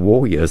 This is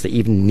war years. They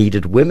even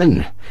needed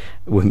women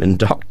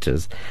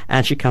doctors.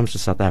 And she comes to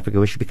South Africa,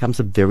 where she becomes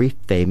a very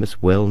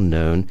famous,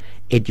 well-known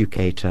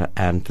educator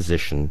and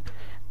physician.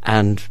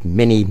 And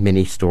many,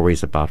 many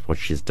stories about what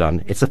she's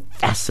done. It's a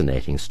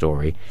fascinating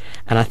story.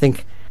 And I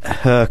think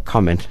her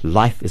comment,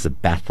 "Life is a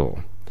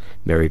battle,"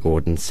 Mary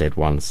Gordon said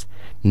once,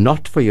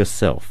 "not for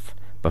yourself,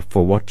 but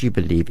for what you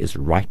believe is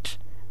right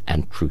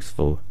and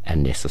truthful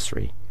and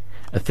necessary."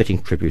 A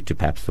fitting tribute to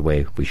perhaps the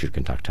way we should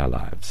conduct our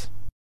lives.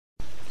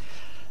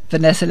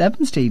 Vanessa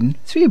Levenstein,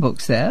 3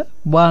 books there,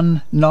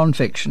 1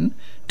 non-fiction,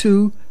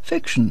 2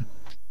 fiction.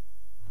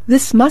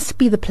 This Must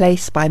Be the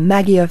Place by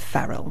Maggie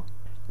O'Farrell.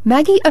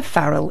 Maggie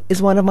O'Farrell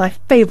is one of my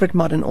favourite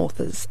modern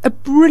authors, a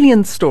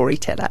brilliant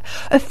storyteller.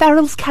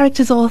 O'Farrell's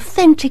characters are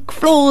authentic,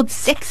 flawed,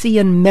 sexy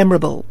and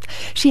memorable.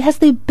 She has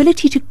the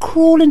ability to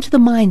crawl into the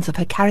minds of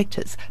her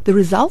characters. The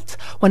result?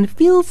 One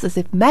feels as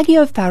if Maggie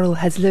O'Farrell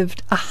has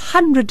lived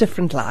 100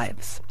 different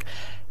lives.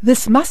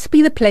 This Must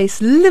Be the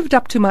Place lived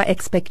up to my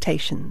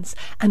expectations,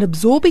 an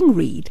absorbing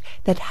read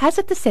that has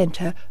at the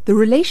centre the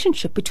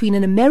relationship between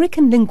an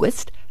American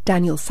linguist,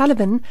 Daniel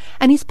Sullivan,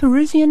 and his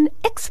Parisian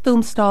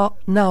ex-film star,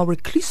 now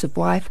reclusive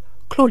wife,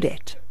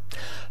 Claudette.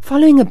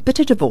 Following a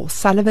bitter divorce,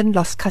 Sullivan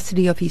lost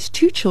custody of his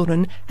 2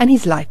 children and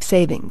his life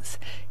savings.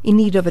 In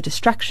need of a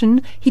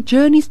distraction, he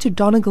journeys to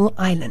Donegal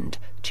Island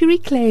to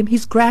reclaim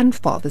his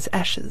grandfather's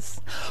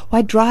ashes.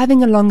 While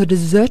driving along a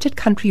deserted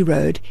country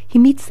road, he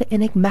meets the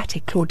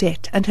enigmatic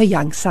Claudette and her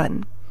young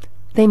son.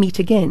 they meet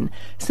again,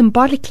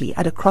 symbolically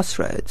at a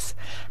crossroads,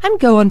 and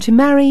go on to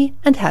marry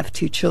and have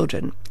 2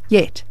 children.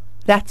 Yet,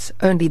 that's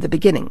only the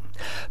beginning.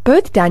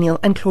 Both Daniel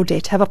and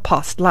Claudette have a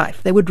past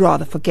life they would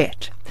rather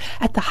forget.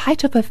 At the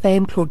height of her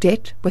fame,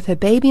 Claudette, with her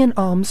baby in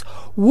arms,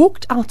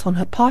 walked out on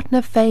her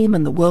partner fame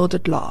and the world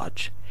at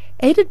large.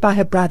 Aided by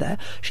her brother,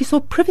 she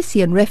sought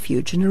privacy and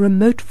refuge in a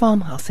remote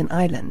farmhouse in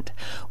Ireland.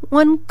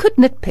 One could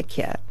nitpick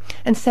here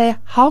and say,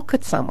 how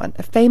could someone,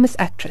 a famous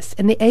actress,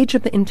 in the age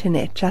of the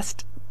internet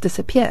just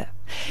disappear?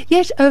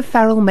 Yet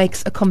O'Farrell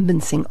makes a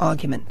convincing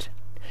argument.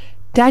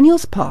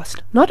 Daniel's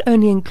past not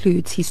only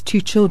includes his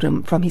 2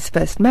 children from his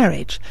first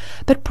marriage,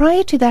 but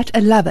prior to that a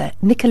lover,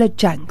 Nicola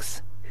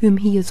Janks, whom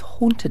he is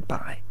haunted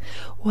by.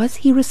 Was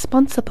he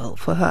responsible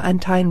for her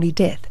untimely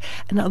death?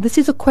 And now this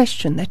is a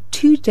question that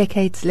 2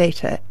 decades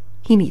later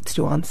he needs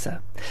to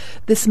answer.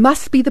 This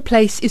Must Be the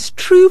Place is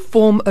true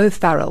form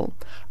O'Farrell,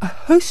 a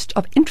host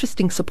of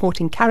interesting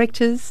supporting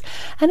characters,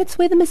 and it's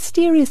where the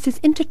mysterious is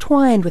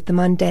intertwined with the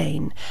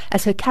mundane,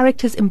 as her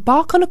characters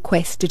embark on a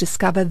quest to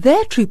discover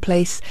their true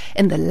place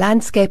in the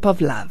landscape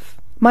of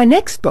love. My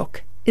next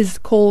book is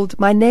called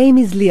My Name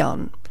is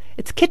Leon.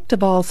 It's Kit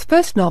Duvall's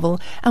first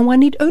novel, and one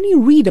need only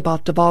read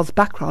about Duvall's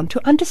background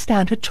to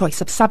understand her choice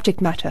of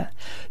subject matter.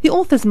 The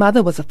author's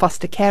mother was a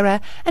foster carer,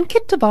 and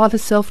Kit Duvall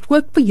herself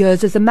worked for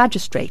years as a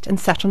magistrate and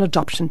sat on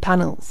adoption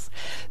panels.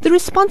 The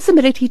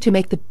responsibility to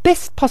make the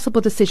best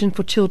possible decision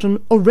for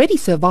children already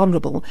so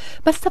vulnerable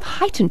must have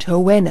heightened her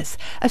awareness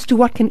as to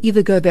what can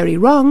either go very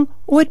wrong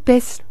or at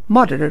best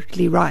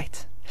moderately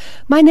right.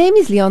 My Name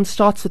is Leon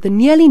starts with a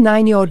nearly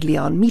 9-year-old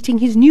Leon meeting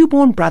his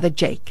newborn brother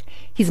Jake.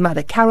 His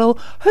mother, Carol,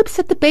 hopes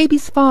that the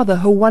baby's father,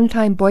 her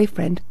one-time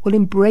boyfriend, will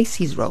embrace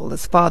his role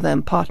as father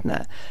and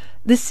partner.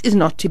 This is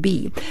not to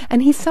be,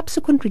 and his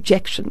subsequent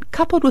rejection,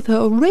 coupled with her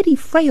already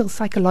frail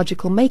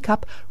psychological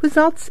makeup,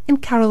 results in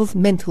Carol's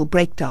mental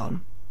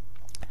breakdown.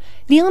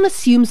 Leon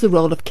assumes the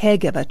role of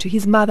caregiver to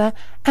his mother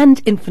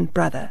and infant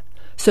brother.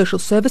 Social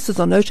services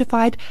are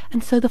notified,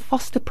 and so the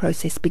foster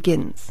process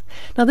begins.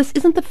 Now, this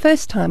isn't the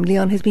first time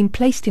Leon has been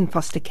placed in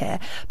foster care,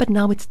 but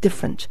now it's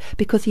different,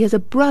 because he has a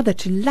brother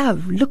to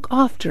love, look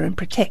after, and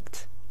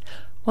protect.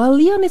 While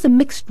Leon is a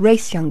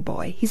mixed-race young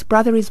boy, his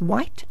brother is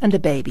white and a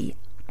baby.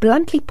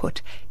 Bluntly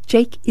put,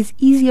 Jake is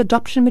easy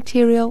adoption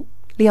material,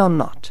 Leon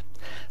not.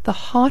 The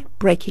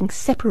heartbreaking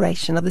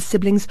separation of the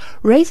siblings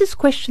raises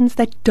questions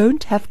that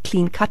don't have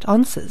clean-cut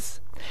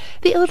answers.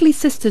 The elderly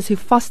sisters who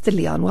foster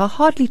Leon, while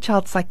hardly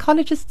child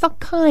psychologists, are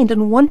kind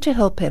and want to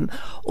help him,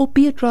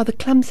 albeit rather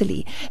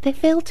clumsily. They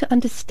fail to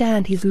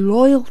understand his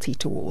loyalty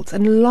towards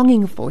and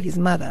longing for his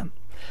mother.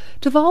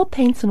 Duvall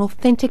paints an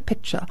authentic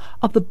picture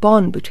of the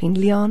bond between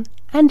Leon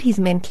and his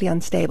mentally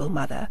unstable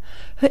mother.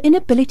 Her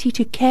inability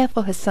to care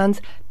for her sons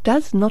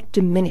does not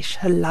diminish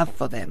her love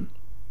for them.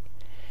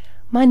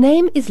 My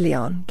Name is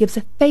Leon gives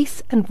a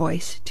face and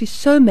voice to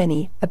so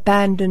many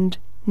abandoned,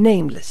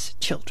 nameless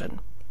children.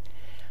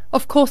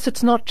 Of course,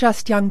 it's not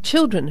just young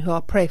children who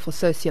are prey for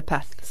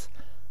sociopaths.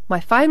 My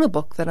final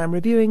book that I'm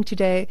reviewing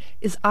today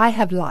is I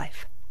Have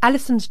Life,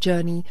 Alison's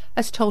Journey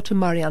as told to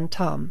Marianne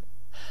Tam.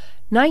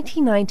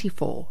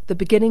 1994, the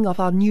beginning of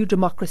our new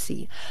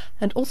democracy,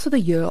 and also the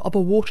year of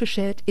a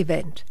watershed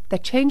event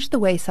that changed the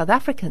way South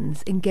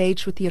Africans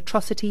engaged with the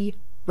atrocity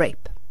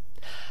rape.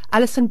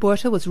 Alison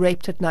Botha was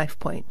raped at knife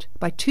point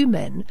by 2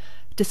 men,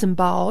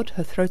 disemboweled,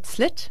 her throat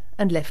slit,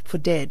 and left for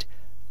dead.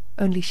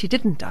 Only she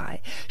didn't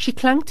die. She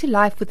clung to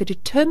life with a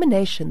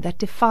determination that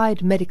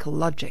defied medical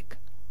logic.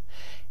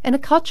 In a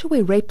culture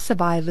where rape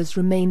survivors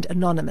remained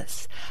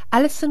anonymous,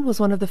 Alison was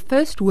one of the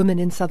first women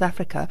in South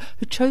Africa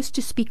who chose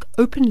to speak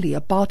openly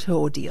about her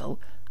ordeal,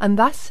 and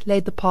thus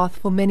laid the path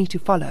for many to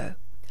follow.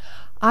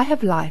 I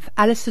Have Life,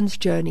 Alison's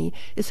Journey,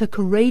 is her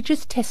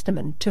courageous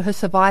testament to her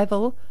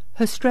survival,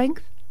 her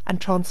strength, and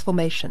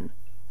transformation.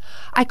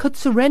 I could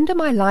surrender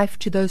my life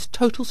to those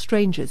total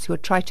strangers who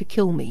had tried to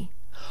kill me,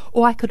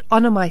 or I could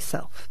honor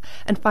myself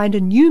and find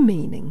a new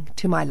meaning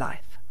to my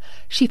life.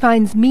 She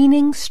finds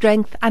meaning,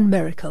 strength, and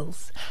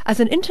miracles. As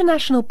an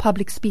international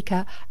public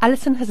speaker,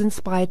 Alison has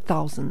inspired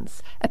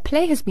thousands. A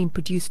play has been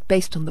produced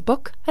based on the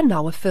book, and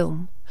now a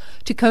film.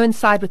 To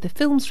coincide with the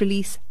film's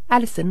release,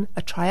 Alison,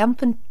 a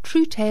triumphant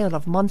true tale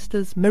of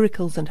monsters,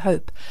 miracles, and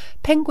hope,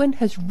 Penguin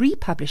has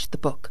republished the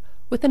book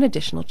with an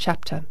additional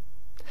chapter.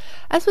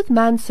 As with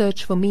Man's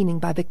Search for Meaning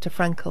by Viktor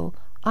Frankl,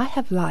 I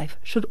Have Life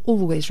should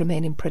always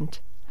remain in print.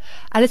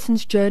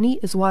 Alison's journey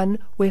is one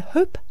where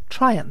hope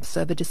triumphs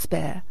over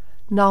despair.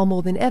 Now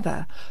more than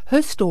ever,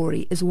 her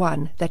story is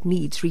one that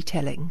needs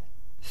retelling.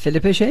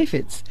 Philippa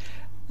Schafitz,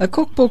 a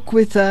cookbook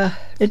with a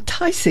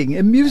enticing,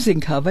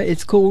 amusing cover.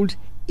 It's called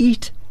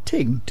Eat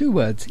Ting. 2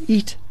 words,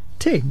 Eat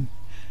Ting.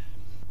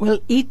 Well,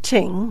 Eat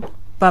Ting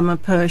by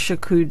Mpho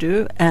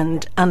Shikudu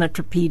and Anna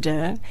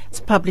Trapido.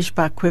 It's published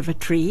by Quiver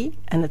Tree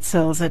and it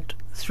sells at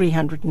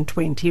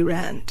 320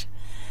 Rand.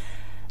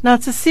 Now,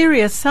 it's a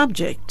serious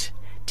subject,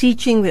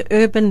 teaching the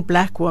urban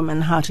black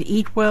woman how to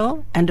eat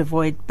well and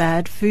avoid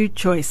bad food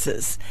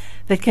choices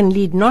that can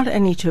lead not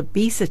only to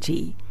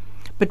obesity,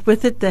 but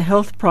with it the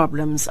health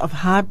problems of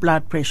high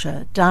blood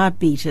pressure,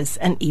 diabetes,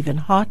 and even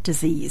heart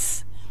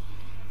disease.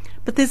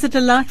 But there's a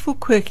delightful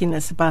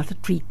quirkiness about the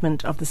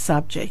treatment of the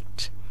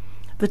subject.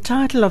 The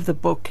title of the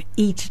book,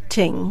 Eat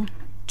Ting,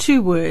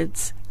 2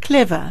 words,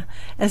 clever,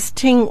 as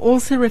ting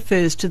also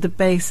refers to the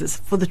basis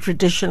for the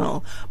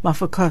traditional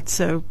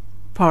mafokotso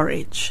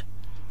porridge.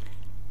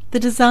 The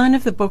design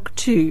of the book,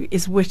 too,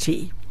 is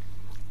witty.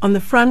 On the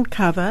front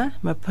cover,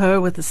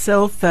 Mapo with a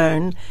cell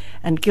phone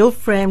and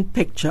gilt-framed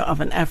picture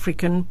of an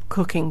African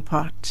cooking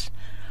pot.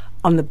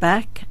 On the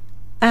back,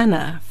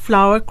 Anna,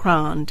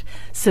 flower-crowned,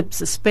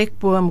 sips a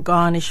spekboom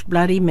garnished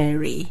Bloody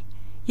Mary.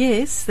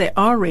 Yes, there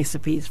are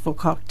recipes for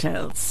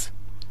cocktails.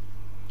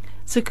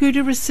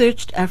 Secunda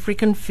researched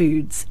African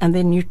foods and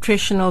their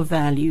nutritional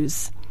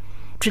values,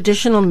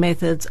 traditional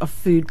methods of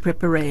food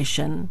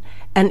preparation,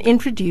 and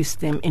introduced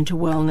them into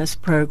wellness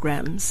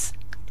programs.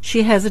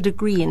 She has a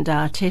degree in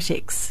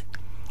dietetics.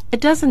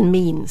 It doesn't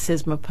mean,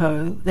 says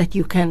Mapo, that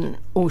you can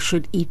or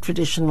should eat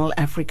traditional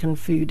African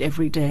food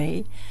every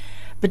day,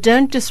 but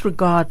don't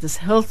disregard this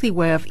healthy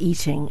way of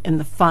eating in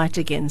the fight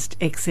against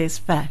excess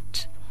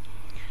fat.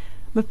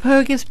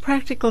 Mapo gives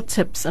practical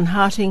tips on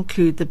how to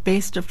include the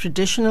best of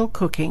traditional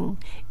cooking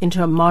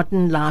into a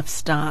modern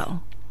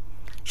lifestyle.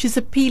 She's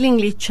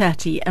appealingly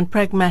chatty and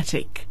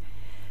pragmatic.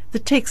 The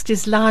text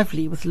is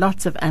lively with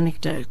lots of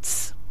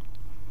anecdotes.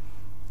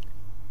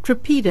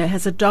 Trapida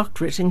has a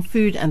doctorate in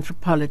food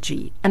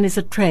anthropology and is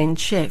a trained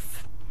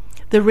chef.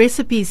 The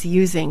recipes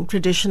using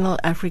traditional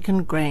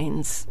African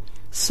grains,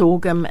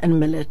 sorghum and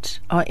millet,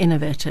 are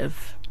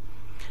innovative.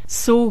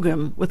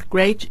 Sorghum, with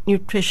great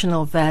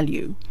nutritional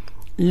value,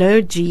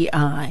 low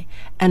GI,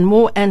 and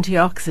more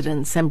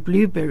antioxidants than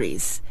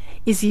blueberries,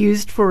 is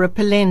used for a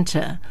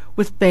polenta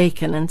with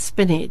bacon and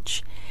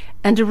spinach,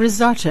 and a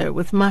risotto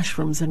with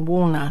mushrooms and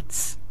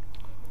walnuts.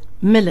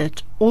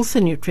 Millet, also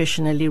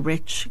nutritionally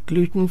rich,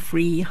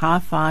 gluten-free,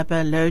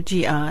 high-fiber, low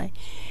GI,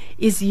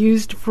 is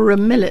used for a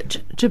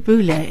millet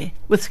tabbouleh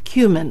with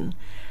cumin,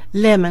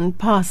 lemon,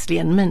 parsley,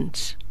 and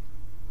mint.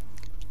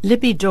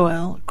 Libby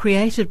Doyle,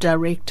 creative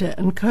director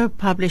and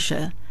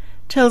co-publisher,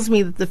 tells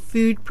me that the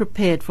food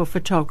prepared for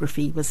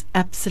photography was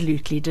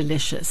absolutely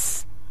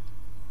delicious.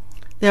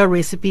 There are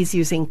recipes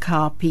using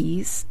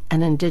cowpeas,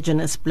 an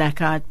indigenous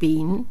black-eyed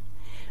bean.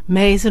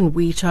 Maize and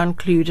wheat are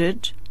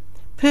included,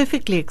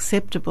 perfectly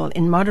acceptable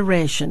in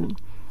moderation,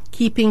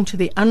 keeping to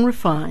the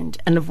unrefined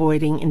and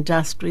avoiding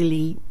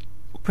industrially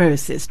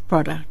processed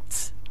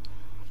products.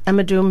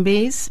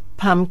 Amadumbis,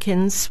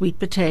 pumpkins, sweet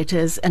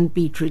potatoes, and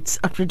beetroots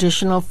are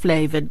traditional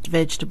flavored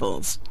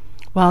vegetables.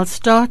 While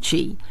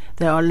starchy,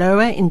 they are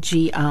lower in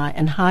GI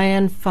and higher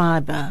in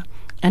fiber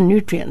and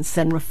nutrients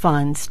than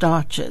refined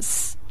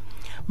starches.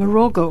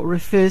 Morogo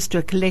refers to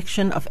a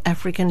collection of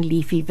African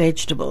leafy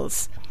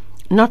vegetables,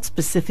 not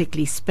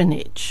specifically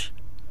spinach.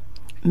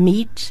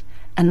 Meat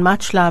and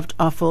much-loved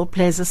offal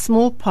plays a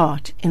small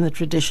part in the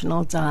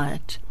traditional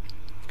diet,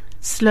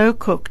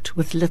 slow-cooked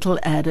with little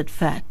added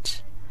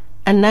fat,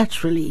 and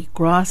naturally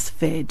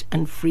grass-fed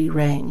and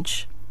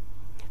free-range.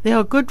 There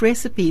are good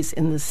recipes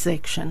in this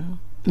section,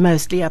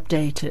 mostly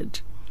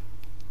updated.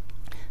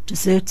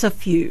 Desserts are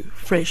few,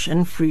 fresh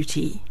and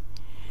fruity.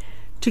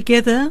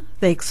 Together,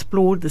 they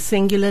explored the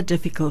singular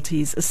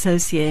difficulties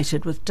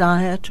associated with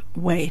diet,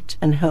 weight,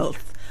 and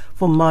health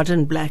for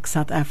modern black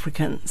South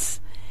Africans.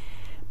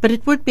 But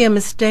it would be a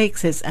mistake,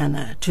 says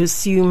Anna, to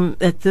assume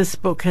that this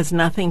book has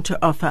nothing to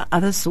offer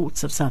other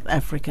sorts of South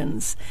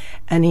Africans,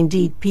 and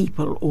indeed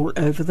people all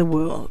over the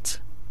world.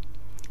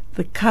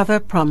 The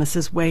cover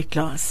promises weight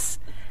loss,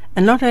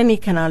 and not only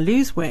can I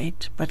lose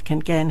weight, but can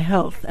gain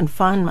health and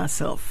find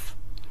myself.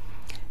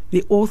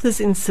 The authors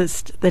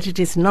insist that it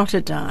is not a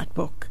diet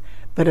book,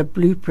 but a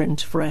blueprint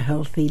for a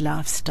healthy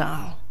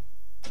lifestyle.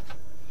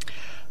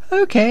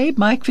 OK,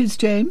 Mike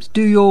Fitzjames,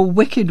 do your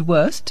wicked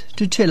worst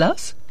to chill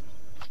us.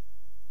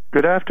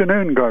 Good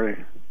afternoon,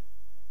 Gori.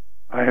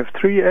 I have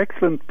 3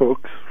 excellent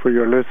books for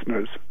your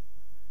listeners,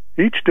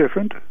 each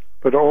different,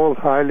 but all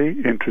highly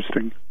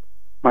interesting.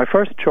 My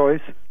first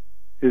choice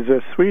is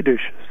a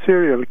Swedish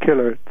serial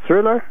killer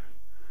thriller,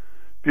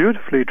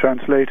 beautifully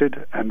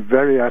translated and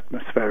very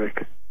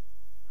atmospheric.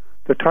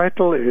 The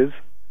title is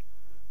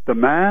The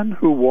Man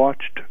Who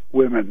Watched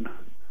Women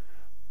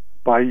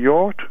by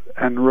Hjort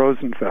and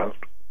Rosenfeld.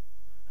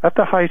 At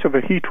the height of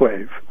a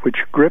heatwave which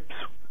grips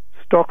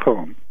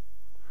Stockholm,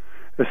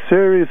 a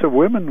series of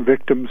women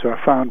victims are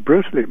found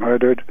brutally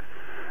murdered,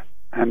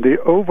 and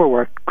the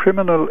overworked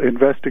criminal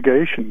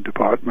investigation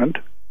department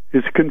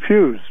is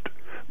confused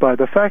by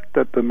the fact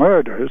that the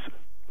murders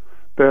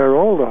bear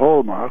all the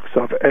hallmarks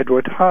of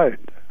Edward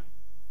Hyde,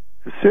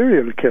 a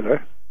serial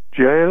killer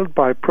jailed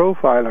by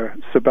profiler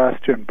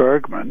Sebastian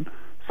Bergman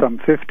some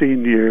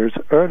 15 years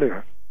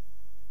earlier.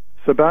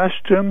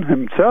 Sebastian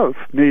himself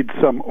needs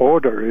some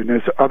order in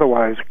his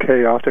otherwise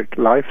chaotic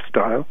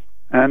lifestyle,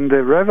 and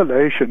the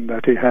revelation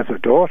that he has a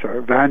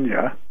daughter,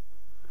 Vanya,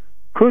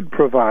 could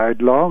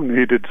provide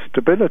long-needed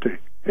stability.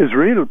 His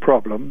real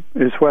problem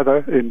is whether,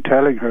 in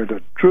telling her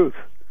the truth,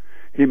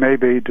 he may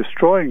be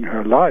destroying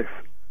her life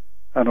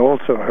and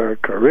also her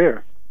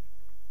career.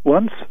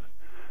 Once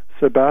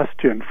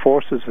Sebastian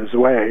forces his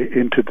way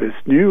into this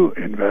new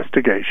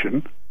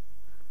investigation,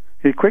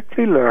 he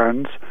quickly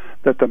learns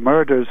that the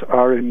murders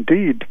are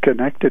indeed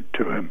connected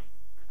to him,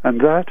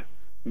 and that,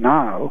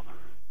 now,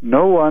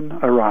 no one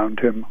around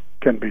him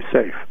can be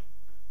safe.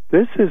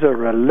 This is a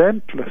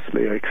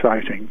relentlessly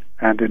exciting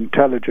and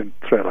intelligent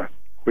thriller,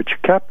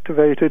 which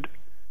captivated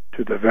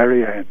to the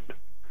very end.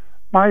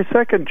 My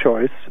second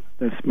choice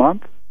this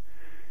month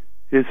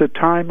is A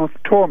Time of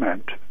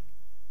Torment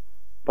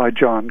by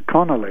John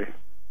Connolly.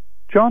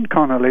 John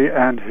Connolly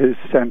and his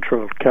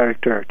central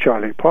character,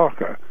 Charlie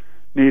Parker,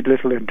 need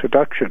little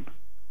introduction.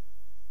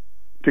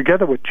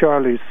 Together with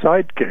Charlie's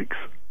sidekicks,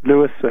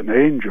 Lewis and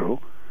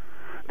Angel,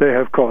 they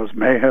have caused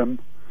mayhem,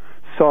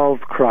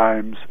 solved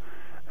crimes,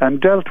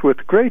 and dealt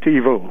with great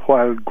evil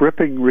while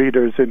gripping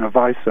readers in a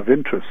vice of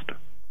interest.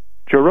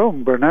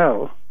 Jerome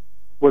Burnell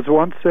was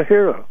once a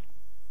hero.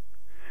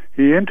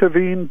 He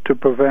intervened to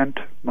prevent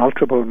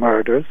multiple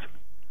murders,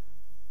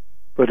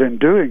 but in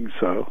doing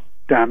so,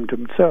 damned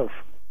himself.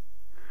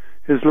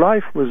 His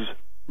life was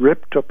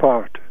ripped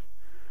apart,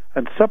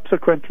 and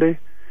subsequently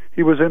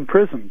he was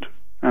imprisoned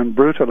and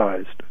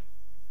brutalized.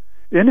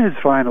 In his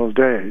final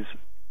days,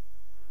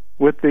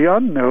 with the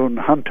unknown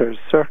hunters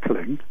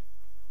circling,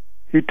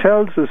 he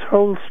tells his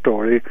whole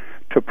story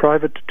to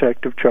Private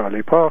Detective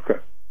Charlie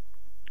Parker.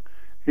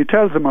 He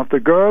tells him of the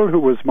girl who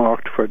was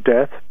marked for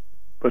death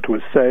but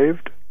was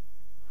saved,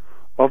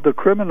 of the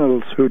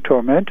criminals who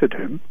tormented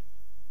him,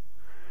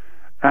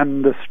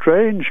 and the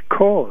strange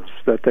cause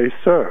that they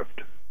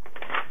served.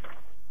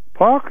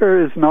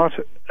 Parker is not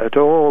at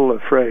all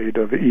afraid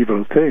of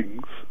evil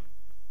things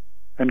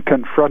and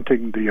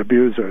confronting the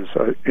abusers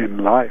in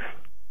life.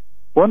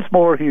 Once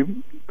more he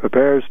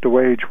prepares to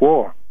wage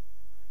war.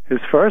 His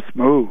first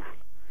move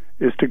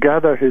is to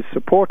gather his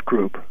support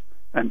group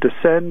and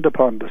descend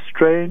upon the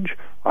strange,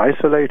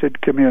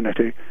 isolated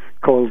community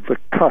called the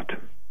Cut,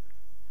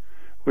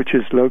 which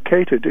is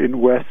located in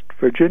West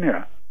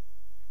Virginia.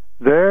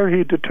 There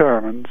he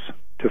determines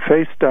to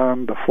face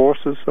down the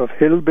forces of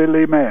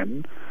hillbilly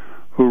men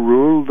who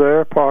rule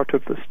their part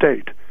of the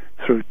state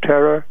through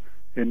terror,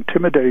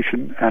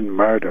 intimidation, and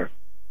murder.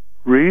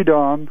 Read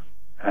on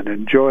and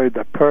enjoy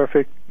the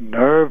perfect,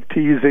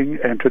 nerve-teasing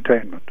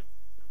entertainment.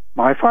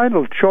 My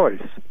final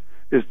choice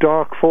is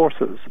Dark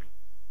Forces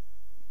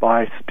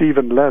by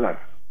Stephen Leather.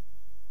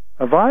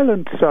 A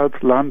violent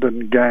South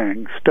London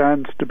gang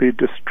stands to be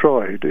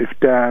destroyed if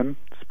Dan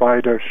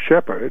Spider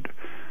Shepherd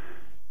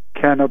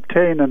can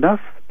obtain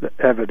enough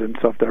evidence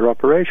of their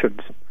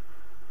operations,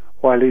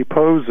 while he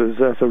poses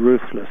as a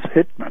ruthless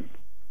hitman.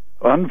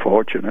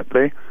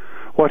 Unfortunately,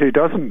 what he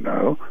doesn't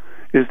know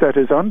is that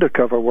his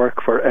undercover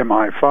work for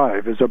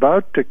MI5 is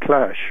about to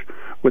clash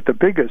with the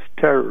biggest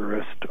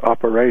terrorist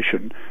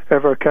operation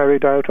ever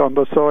carried out on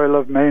the soil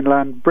of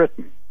mainland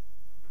Britain.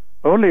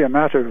 Only a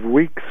matter of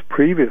weeks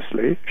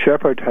previously,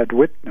 Shepherd had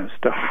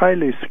witnessed a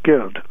highly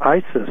skilled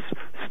ISIS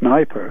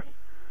sniper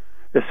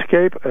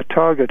escape a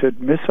targeted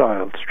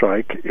missile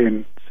strike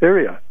in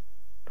Syria.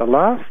 The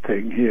last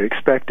thing he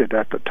expected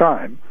at the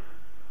time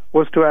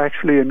was to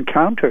actually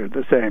encounter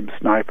the same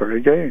sniper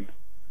again,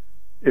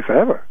 if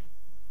ever,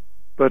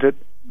 but at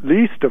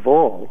least of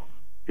all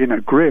in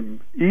a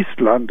grim East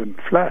London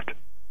flat.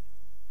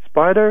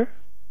 Spider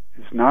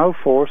is now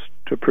forced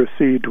to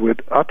proceed with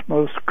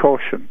utmost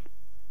caution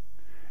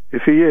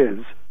if he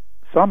is,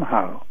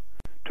 somehow,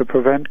 to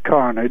prevent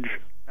carnage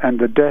and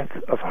the death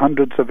of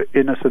hundreds of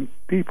innocent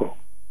people.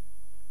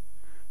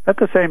 At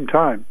the same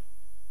time,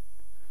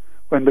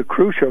 when the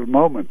crucial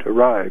moment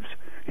arrives,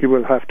 he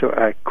will have to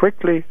act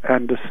quickly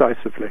and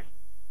decisively.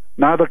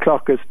 Now the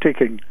clock is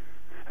ticking,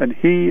 and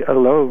he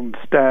alone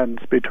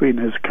stands between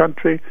his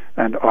country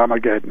and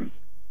Armageddon.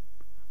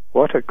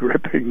 What a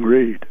gripping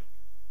read.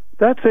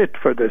 That's it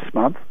for this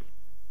month.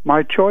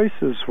 My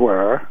choices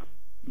were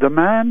The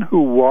Man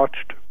Who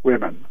Watched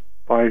Women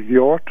by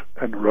Hjort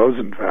and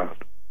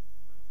Rosenfeld,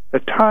 A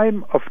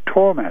Time of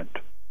Torment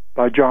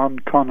by John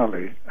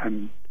Connolly,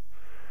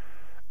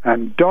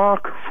 and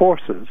Dark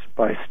Forces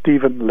by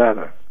Stephen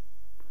Leather.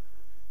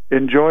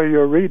 Enjoy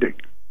your reading.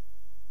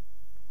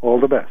 All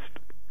the best.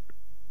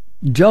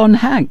 John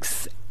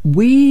Hanks,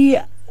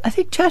 I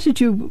think chatted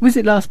to you, was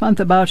it last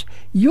month, about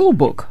your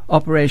book,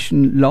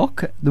 Operation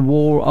Lock, The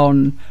War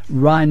on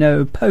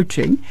Rhino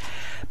Poaching.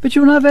 But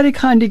you're now very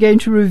kindly going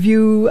to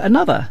review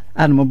another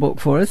animal book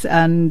for us,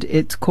 and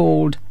it's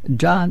called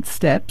Giant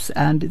Steps,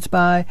 and it's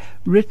by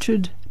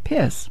Richard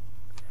Pearse.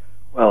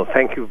 Well,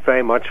 thank you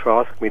very much for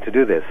asking me to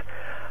do this.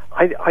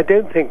 I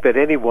don't think that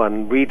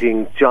anyone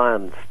reading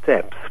Giant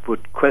Steps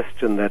would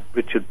question that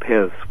Richard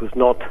Pearse was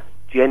not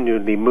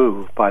genuinely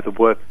moved by the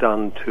work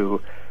done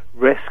to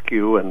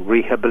rescue and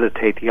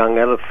rehabilitate young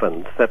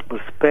elephants that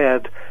were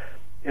spared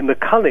in the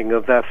culling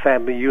of their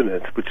family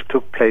unit, which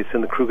took place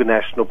in the Kruger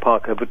National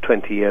Park over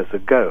 20 years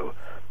ago.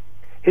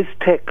 His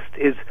text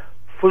is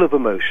full of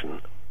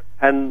emotion,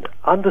 and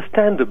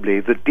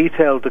understandably the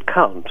detailed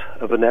account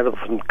of an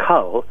elephant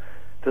cull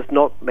does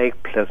not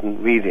make pleasant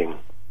reading.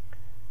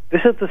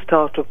 This is the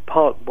start of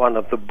part 1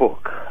 of the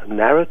book, a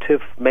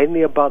narrative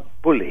mainly about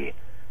Bully,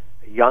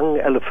 a young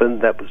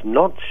elephant that was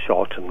not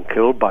shot and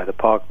killed by the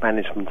park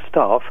management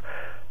staff,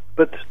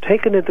 but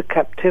taken into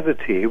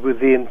captivity with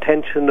the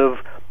intention of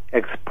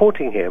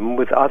exporting him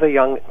with other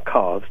young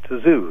calves to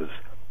zoos.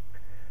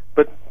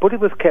 But Bully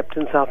was kept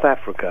in South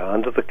Africa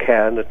under the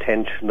care and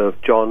attention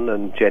of John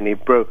and Jenny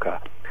Broker,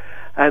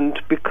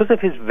 and because of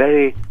his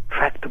very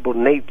tractable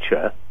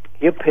nature,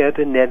 he appeared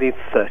in nearly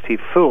 30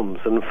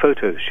 films and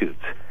photo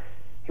shoots.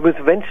 He was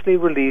eventually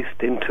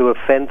released into a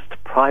fenced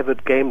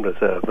private game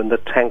reserve in the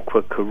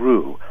Tankwa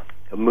Karoo,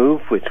 a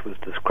move which was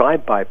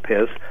described by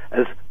Pearce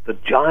as the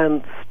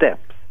giant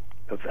steps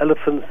of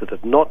elephants that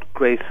had not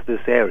graced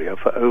this area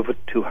for over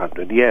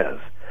 200 years.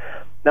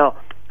 Now,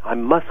 I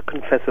must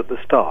confess at the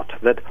start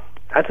that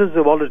as a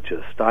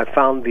zoologist I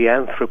found the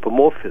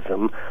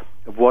anthropomorphism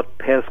of what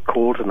Pearce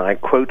called, and I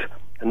quote,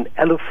 an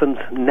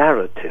elephant's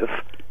narrative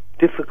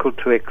difficult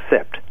to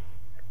accept.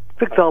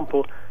 For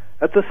example,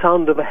 at the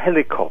sound of a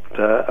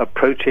helicopter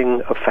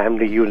approaching a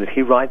family unit,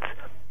 he writes,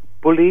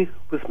 Bully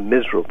was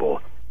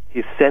miserable.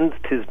 He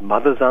sensed his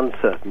mother's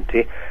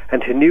uncertainty,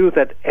 and he knew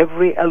that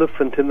every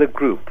elephant in the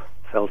group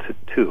felt it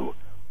too.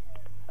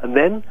 And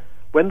then,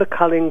 when the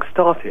culling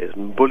started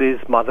and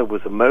Bully's mother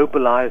was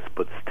immobilized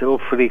but still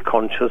fully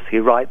conscious, he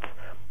writes,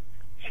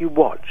 she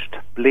watched,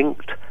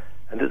 blinked,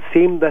 and it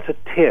seemed that a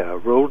tear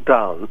rolled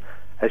down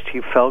as she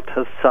felt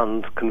her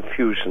son's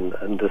confusion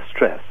and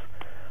distress.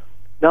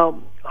 Now,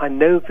 I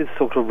know this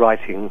sort of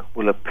writing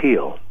will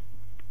appeal.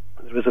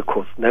 There is, of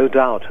course, no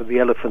doubt of the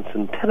elephant's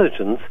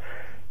intelligence,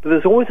 but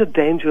there's always a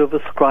danger of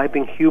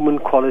ascribing human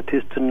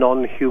qualities to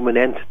non-human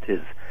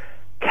entities.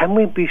 Can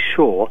we be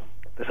sure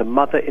that a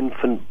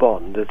mother-infant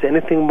bond is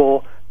anything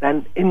more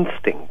than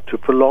instinct to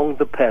prolong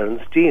the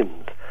parent's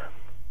genes?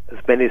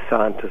 As many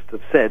scientists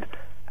have said,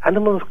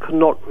 animals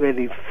cannot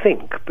really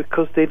think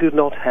because they do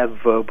not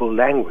have verbal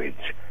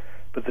language.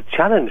 But the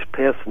challenge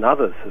Pearce and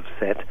others have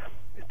set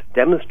is to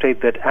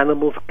demonstrate that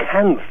animals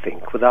can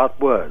think without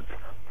words.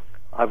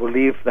 I will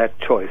leave that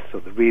choice to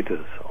the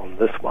readers on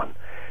this one.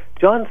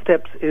 Giant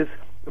Steps is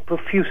a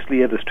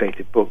profusely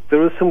illustrated book.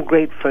 There are some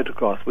great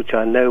photographs which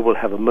I know will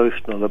have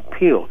emotional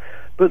appeal,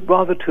 but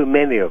rather too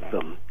many of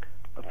them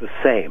of the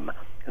same,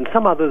 and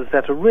some others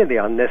that are really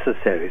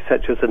unnecessary,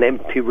 such as an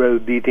empty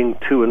road leading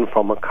to and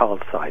from a cull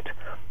site.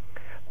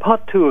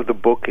 Part 2 of the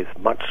book is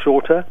much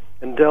shorter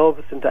and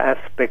delves into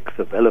aspects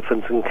of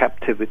elephants in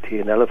captivity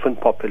and elephant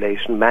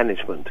population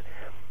management.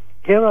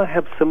 Here I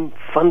have some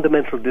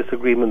fundamental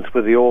disagreements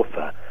with the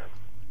author,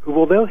 who,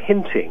 although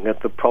hinting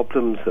at the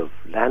problems of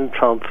land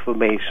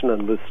transformation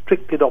and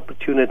restricted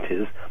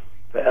opportunities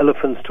for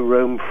elephants to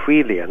roam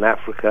freely in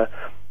Africa,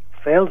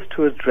 fails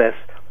to address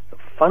the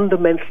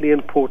fundamentally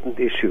important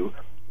issue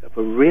of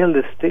a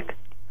realistic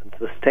and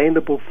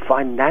sustainable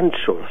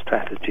financial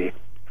strategy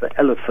for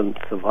elephant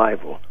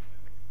survival.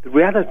 The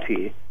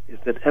reality is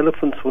that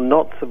elephants will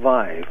not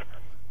survive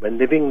when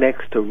living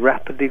next to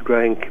rapidly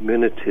growing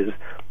communities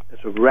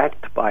that are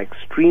racked by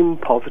extreme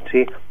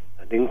poverty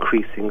and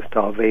increasing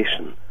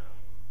starvation.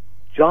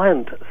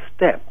 Giant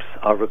steps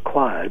are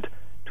required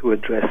to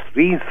address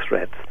these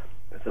threats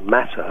as a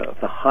matter of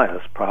the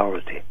highest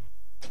priority.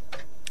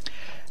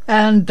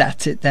 And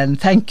that's it then.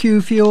 Thank you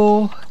for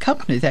your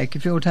company. Thank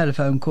you for your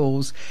telephone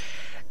calls.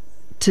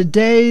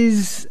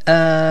 Today's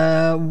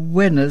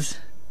winners,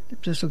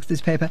 just look at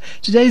this paper.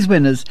 Today's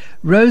winners,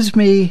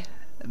 Rosemary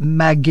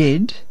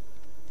Magid,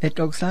 it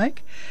looks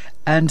like,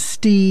 and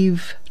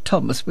Steve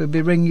Thomas. We'll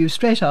be ringing you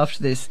straight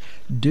after this.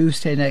 Do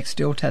stay next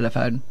to your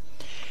telephone.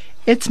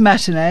 It's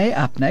Matinee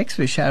up next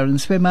with Sharon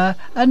Swimmer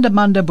and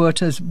Amanda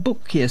Burta's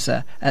Book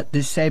Kieser at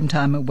this same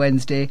time on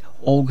Wednesday,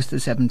 August the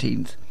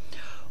 17th.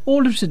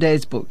 All of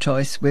today's book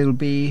choice will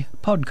be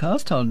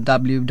podcast on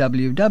www.fmr.co.za.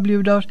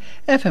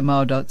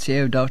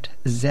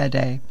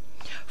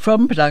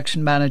 From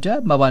production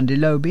manager Mawandi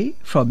Lobi,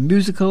 from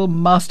musical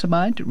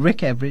mastermind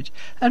Rick Everett,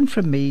 and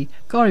from me,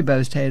 Gori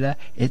Bowes-Taylor,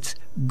 it's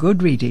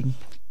good reading.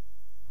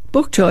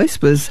 Book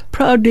choice was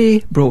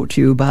proudly brought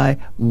to you by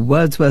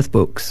Wordsworth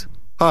Books.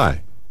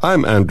 Hi,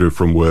 I'm Andrew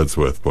from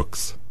Wordsworth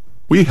Books.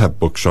 We have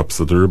bookshops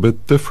that are a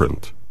bit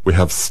different. We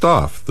have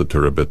staff that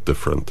are a bit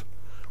different.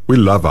 We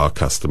love our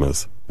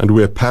customers, and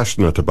we're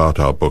passionate about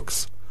our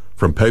books.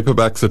 From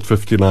paperbacks at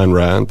 59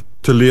 Rand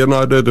to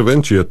Leonardo da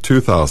Vinci at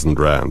 2,000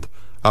 Rand,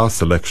 our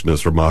selection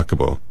is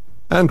remarkable.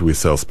 And we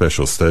sell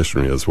special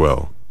stationery as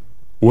well.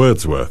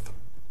 Wordsworth.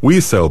 We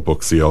sell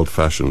books the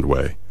old-fashioned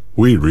way.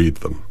 We read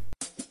them.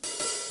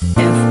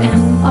 FM.